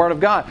Jesus and the Word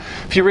of God.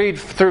 If you read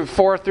through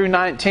 4 through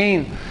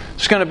 19,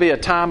 it's going to be a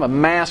time of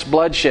mass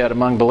bloodshed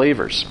among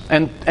believers.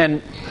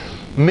 And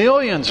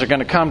millions are going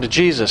to come to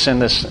Jesus in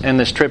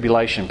this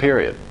tribulation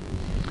period.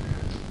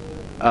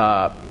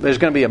 There's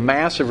going to be a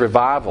massive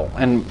revival,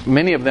 and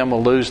many of them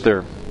will lose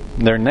their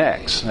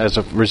necks as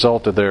a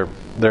result of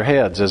their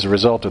heads, as a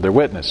result of their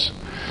witness.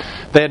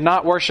 They had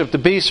not worshipped the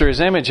beast or his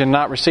image and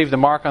not received the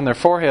mark on their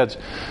foreheads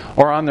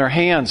or on their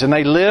hands. And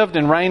they lived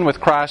and reigned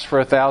with Christ for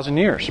 1,000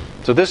 years.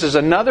 So this is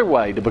another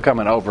way to become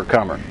an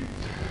overcomer.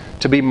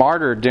 To be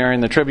martyred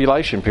during the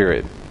tribulation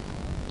period.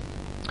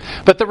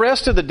 But the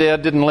rest of the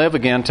dead didn't live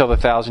again until the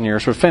 1,000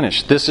 years were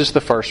finished. This is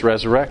the first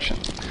resurrection.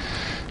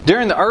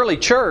 During the early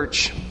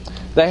church,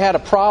 they had a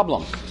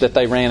problem that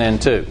they ran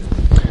into.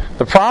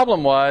 The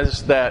problem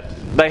was that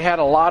they had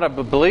a lot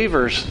of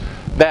believers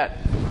that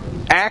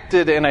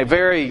acted in a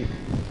very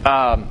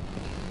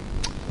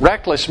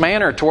reckless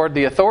manner toward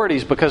the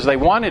authorities because they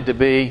wanted to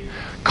be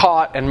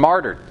caught and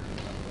martyred.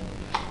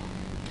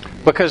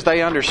 Because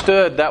they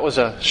understood that was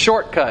a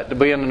shortcut to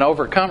being an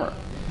overcomer.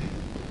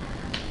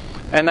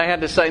 And they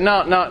had to say,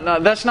 no,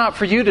 that's not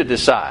for you to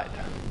decide.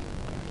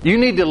 You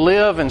need to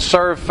live and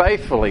serve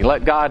faithfully.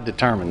 Let God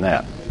determine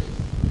that.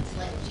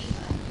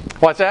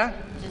 What's that?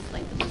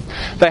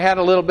 They had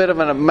a little bit of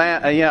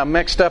a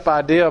mixed up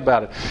idea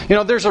about it. You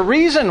know, there's a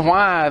reason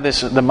why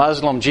the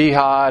Muslim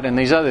jihad and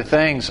these other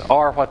things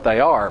are what they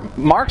are.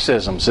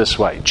 Marxism's this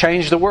way.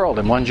 Change the world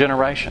in one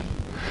generation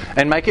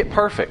and make it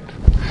perfect.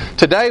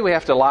 Today we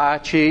have to lie,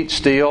 cheat,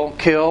 steal,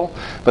 kill,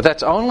 but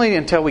that's only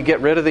until we get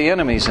rid of the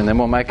enemies, and then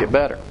we'll make it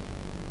better.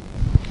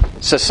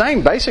 It's the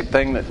same basic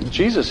thing that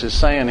Jesus is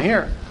saying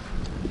here,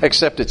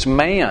 except it's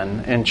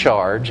man in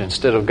charge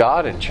instead of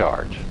God in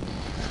charge.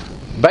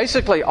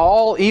 Basically,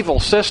 all evil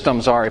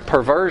systems are a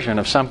perversion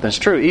of something's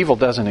true. Evil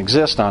doesn't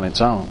exist on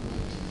its own.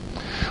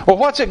 Well,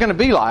 what's it going to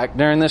be like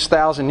during this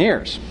 1,000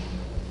 years?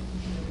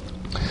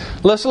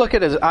 Let's look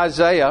at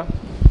Isaiah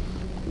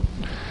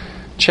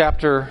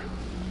chapter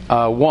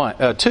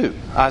 2.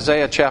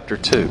 Isaiah chapter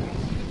 2.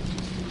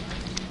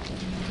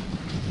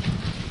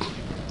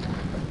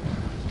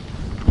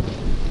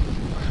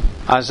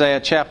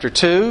 Isaiah chapter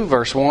 2,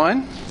 verse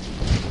 1.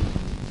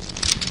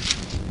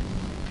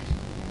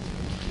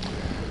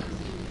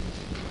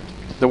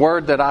 The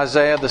word that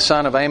Isaiah the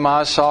son of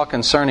Amoz saw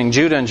concerning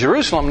Judah and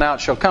Jerusalem. Now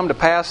it shall come to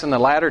pass in the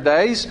latter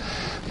days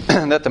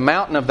that the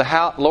mountain of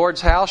the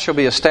Lord's house shall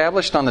be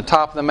established on the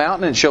top of the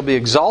mountain, and shall be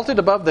exalted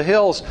above the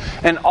hills,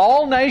 and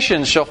all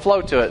nations shall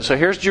flow to it. So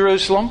here's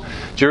Jerusalem.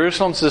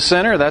 Jerusalem's the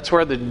center. That's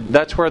where the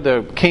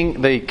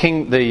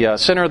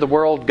center of the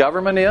world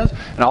government is,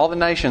 and all the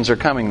nations are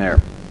coming there.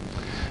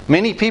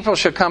 Many people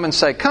shall come and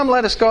say, "Come,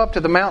 let us go up to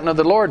the mountain of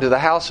the Lord, to the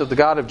house of the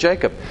God of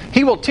Jacob.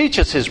 He will teach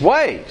us His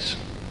ways.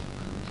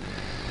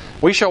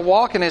 We shall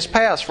walk in His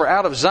paths, for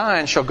out of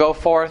Zion shall go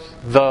forth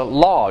the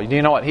law." Do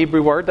you know what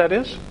Hebrew word that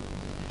is?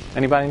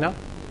 Anybody know?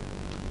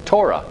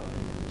 Torah.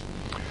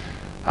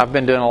 I've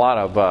been doing a lot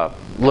of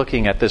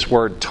looking at this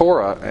word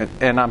Torah,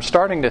 and I'm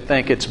starting to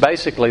think it's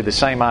basically the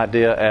same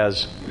idea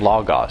as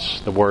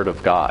Logos, the Word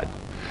of God.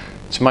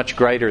 It's much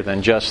greater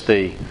than just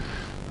the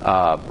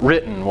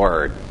written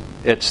word.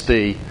 It's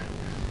the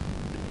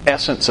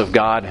essence of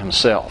God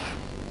Himself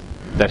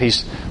that He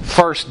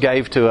first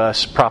gave to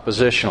us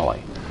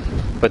propositionally.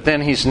 But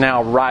then He's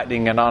now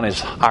writing it on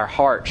our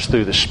hearts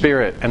through the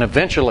Spirit, and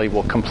eventually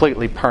will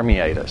completely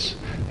permeate us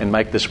and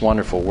make this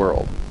wonderful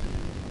world.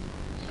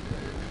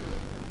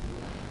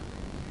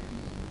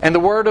 And the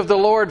word of the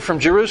Lord from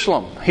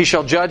Jerusalem. He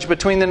shall judge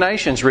between the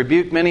nations,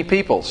 rebuke many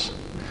peoples.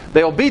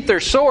 They'll beat their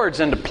swords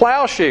into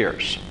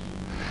plowshares,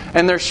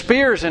 and their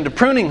spears into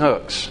pruning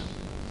hooks.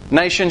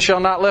 Nation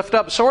shall not lift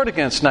up sword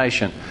against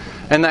nation,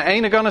 and they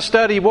ain't going to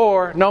study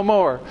war no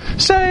more.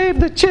 Save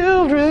the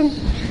children!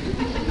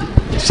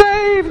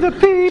 Save the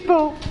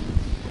people!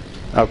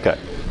 Okay.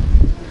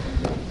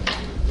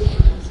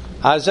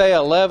 Isaiah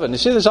 11. You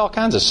see, there's all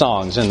kinds of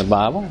songs in the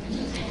Bible.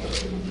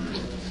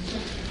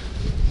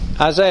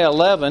 Isaiah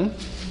 11,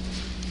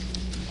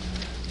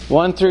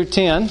 1 through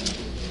 10.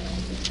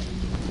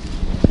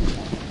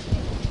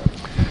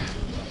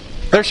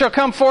 There shall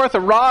come forth a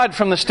rod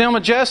from the stem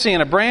of Jesse,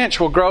 and a branch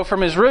will grow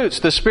from his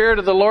roots. The Spirit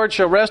of the Lord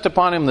shall rest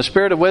upon him, the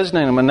Spirit of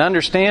wisdom and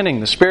understanding,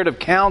 the Spirit of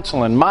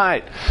counsel and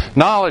might,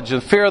 knowledge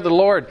and fear of the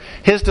Lord.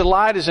 His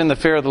delight is in the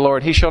fear of the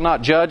Lord. He shall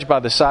not judge by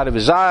the sight of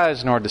his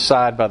eyes, nor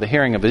decide by the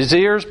hearing of his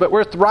ears, but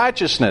with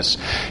righteousness.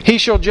 He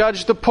shall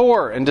judge the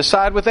poor and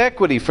decide with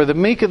equity for the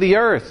meek of the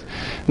earth.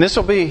 And this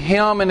will be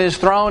him and his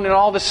throne and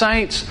all the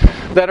saints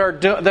that are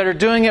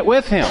doing it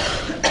with him.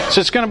 So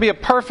it's going to be a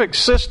perfect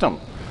system.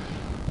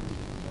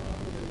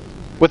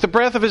 With the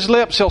breath of his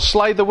lips he'll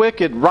slay the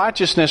wicked.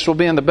 Righteousness will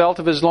be in the belt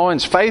of his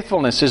loins.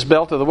 Faithfulness his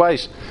belt of the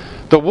waist.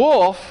 The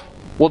wolf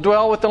will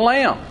dwell with the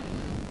lamb.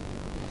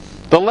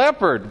 The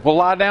leopard will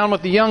lie down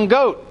with the young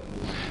goat.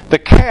 The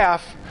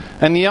calf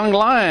and the young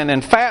lion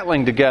and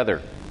fatling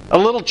together. A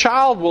little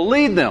child will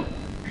lead them.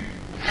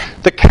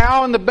 The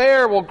cow and the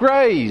bear will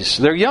graze.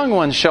 Their young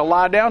ones shall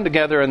lie down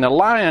together, and the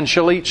lion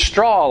shall eat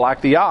straw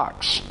like the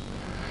ox.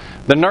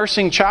 The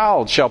nursing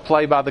child shall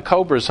play by the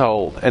cobra's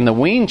hole, and the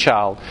weaned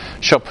child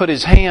shall put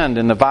his hand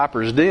in the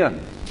viper's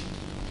den.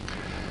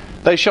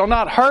 They shall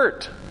not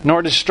hurt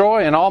nor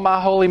destroy in all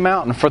my holy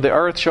mountain, for the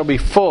earth shall be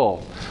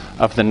full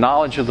of the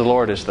knowledge of the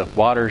Lord as the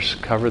waters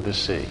cover the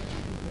sea.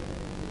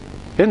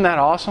 Isn't that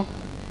awesome?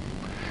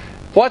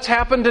 What's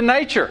happened to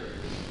nature?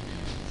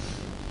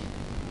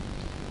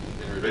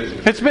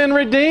 It's been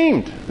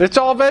redeemed. It's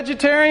all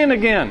vegetarian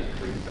again.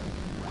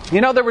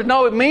 You know, there were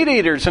no meat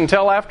eaters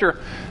until after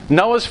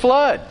Noah's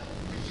flood.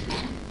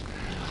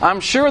 I'm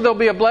sure there'll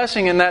be a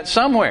blessing in that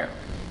somewhere.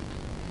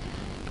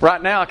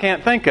 Right now I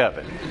can't think of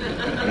it.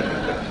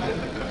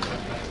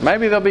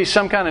 Maybe there'll be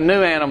some kind of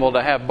new animal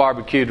to have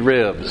barbecued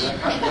ribs.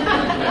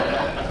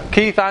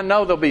 Keith, I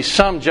know there'll be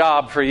some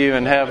job for you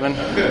in heaven.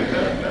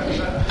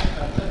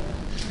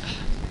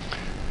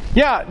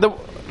 Yeah,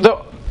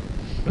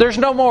 there's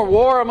no more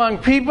war among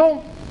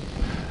people,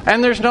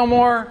 and there's no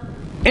more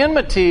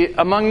enmity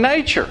among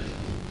nature.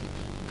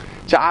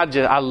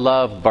 I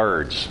love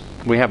birds.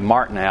 We have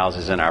martin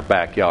houses in our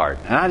backyard,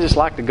 and I just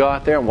like to go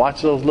out there and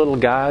watch those little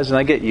guys, and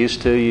they get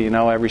used to you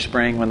know, every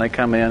spring when they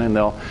come in, and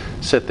they'll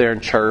sit there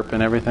and chirp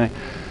and everything.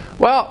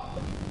 Well,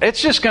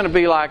 it's just going to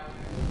be like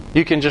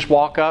You can just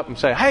walk up and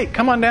say, "Hey,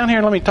 come on down here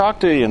and let me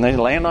talk to you." And they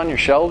land on your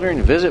shoulder and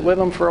you visit with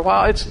them for a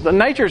while. The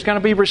nature is going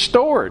to be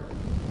restored.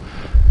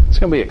 It's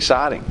going to be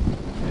exciting.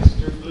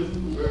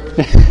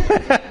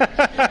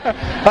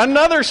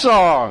 Another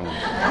song.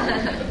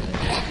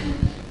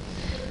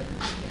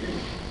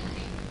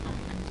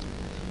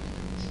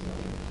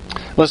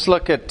 Let's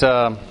look at...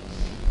 well,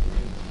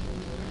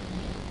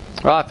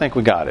 I think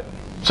we got it.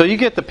 So you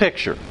get the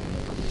picture.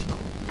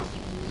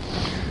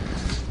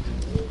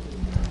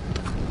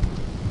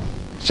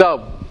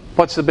 So,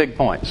 what's the big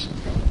points?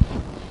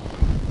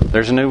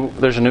 There's a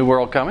new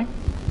world coming.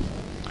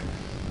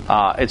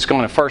 It's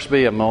going to first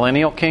be a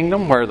millennial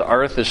kingdom where the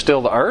earth is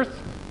still the earth.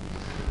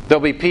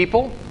 There'll be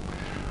people.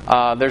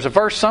 There's a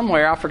verse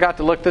somewhere, I forgot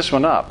to look this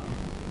one up,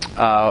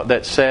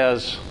 that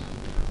says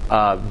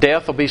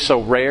death will be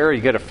so rare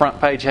you get a front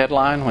page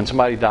headline when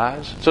somebody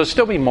dies. So there'll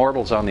still be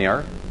mortals on the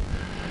earth.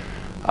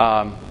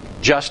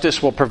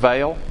 Justice will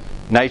prevail.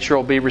 Nature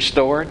will be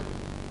restored.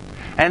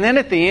 And then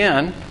at the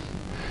end,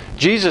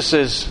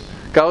 Jesus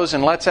goes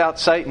and lets out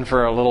Satan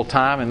for a little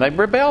time, and they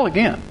rebel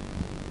again.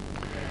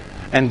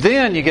 And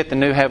then you get the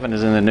new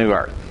heavens and the new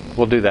earth.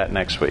 We'll do that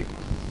next week.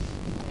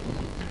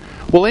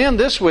 We'll end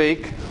this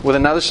week with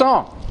another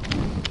song.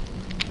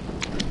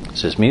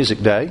 This is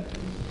Music Day.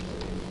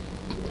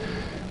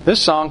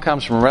 This song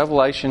comes from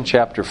Revelation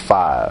chapter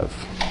 5.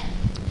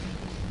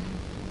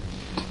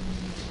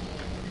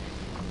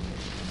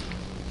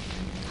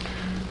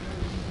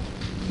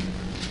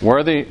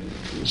 Worthy,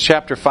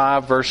 chapter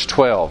 5, verse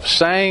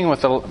 12.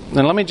 And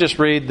let me just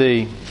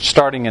read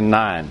starting in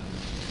 9.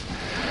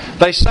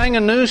 They sang a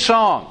new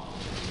song,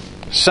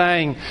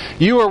 saying,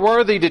 "You are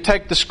worthy to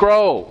take the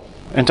scroll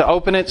and to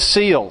open its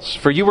seals,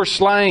 for you were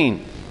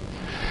slain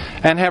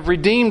and have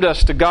redeemed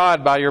us to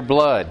God by your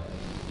blood,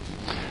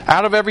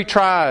 out of every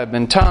tribe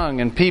and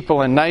tongue and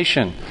people and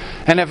nation,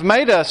 and have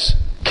made us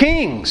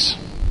kings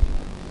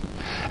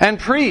and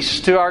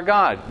priests to our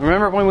God."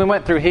 Remember when we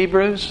went through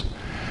Hebrews?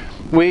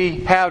 We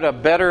had a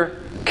better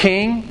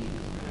king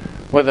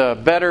with a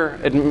better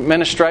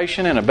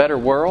administration and a better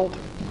world,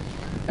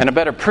 and a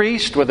better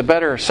priest with a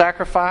better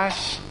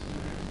sacrifice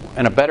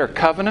and a better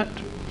covenant.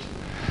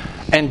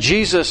 And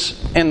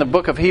Jesus in the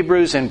book of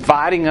Hebrews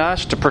inviting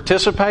us to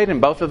participate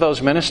in both of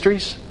those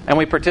ministries. And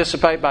we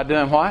participate by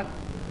doing what?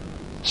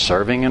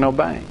 Serving and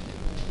obeying.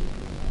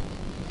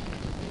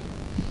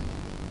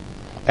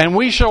 "And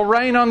we shall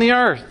reign on the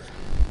earth.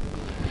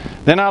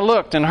 Then I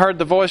looked and heard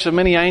the voice of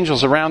many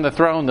angels around the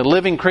throne, the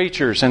living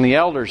creatures and the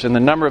elders, and the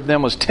number of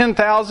them was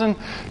 10,000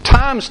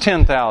 times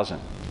 10,000,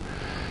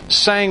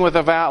 saying with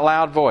a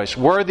loud voice,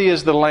 'Worthy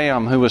is the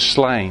Lamb who was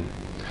slain,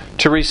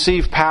 to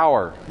receive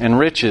power and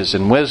riches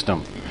and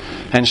wisdom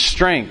and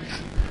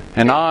strength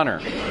and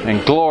honor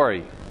and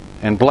glory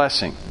and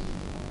blessing.'"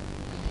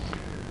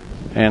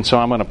 And so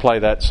I'm going to play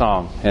that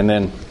song, and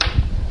then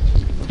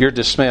you're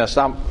dismissed.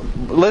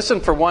 Listen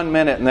for 1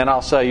 minute, and then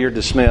I'll say you're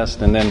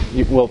dismissed, and then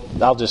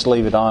I'll just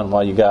leave it on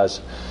while you guys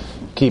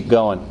keep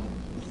going.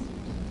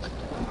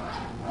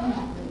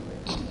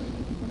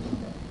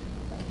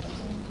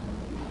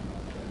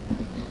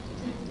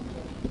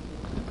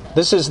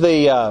 This is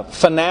the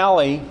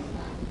finale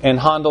in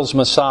Handel's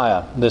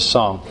Messiah, this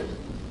song.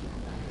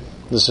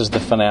 This is the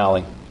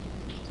finale.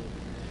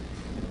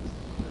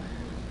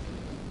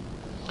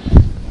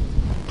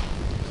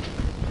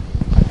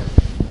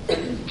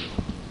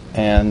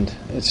 And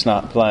it's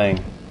not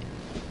playing.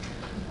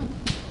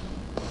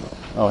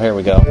 Oh, here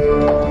we go.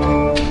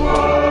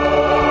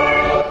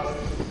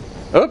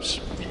 Oops.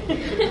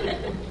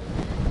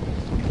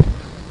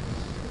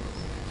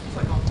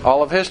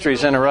 All of history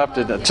is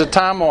interrupted. It's a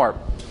time warp.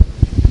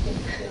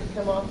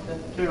 Come off the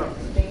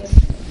stand.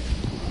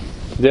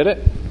 Did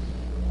it?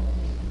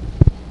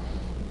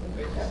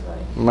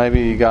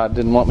 Maybe God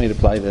didn't want me to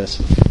play this.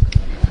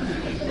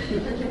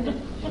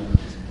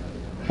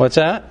 What's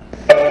that?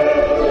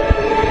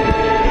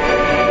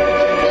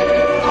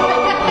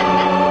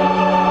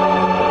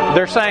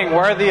 They're saying,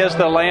 "Worthy is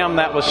the Lamb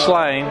that was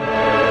slain."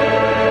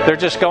 They're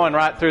just going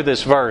right through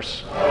this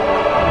verse.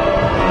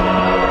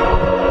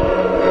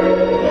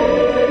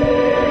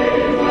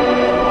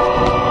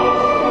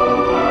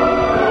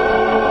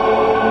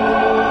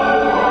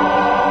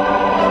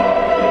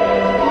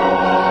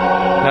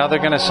 Now they're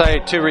going to say,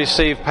 "To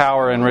receive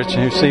power and riches,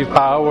 receive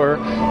power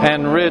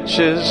and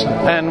riches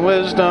and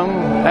wisdom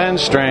and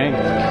strength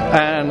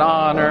and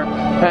honor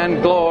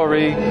and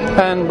glory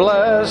and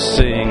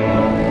blessing.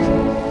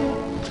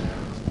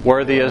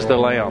 Worthy is the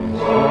Lamb."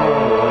 Worthy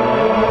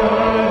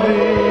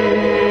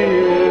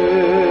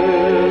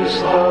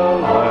is the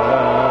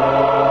Lamb.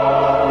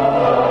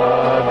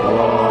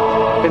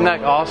 Isn't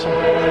that awesome?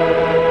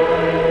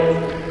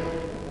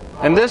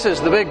 And this is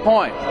the big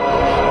point.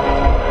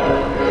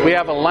 We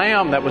have a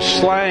Lamb that was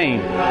slain.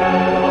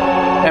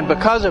 And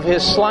because of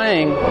His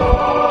slaying,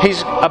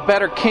 He's a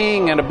better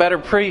king and a better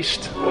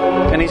priest.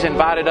 And He's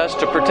invited us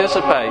to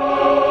participate.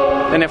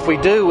 And if we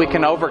do, we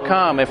can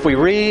overcome. If we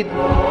read,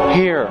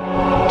 hear,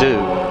 do.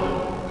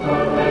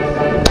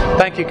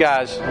 Thank you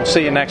guys. We'll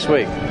see you next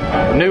week.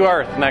 New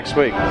Earth next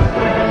week.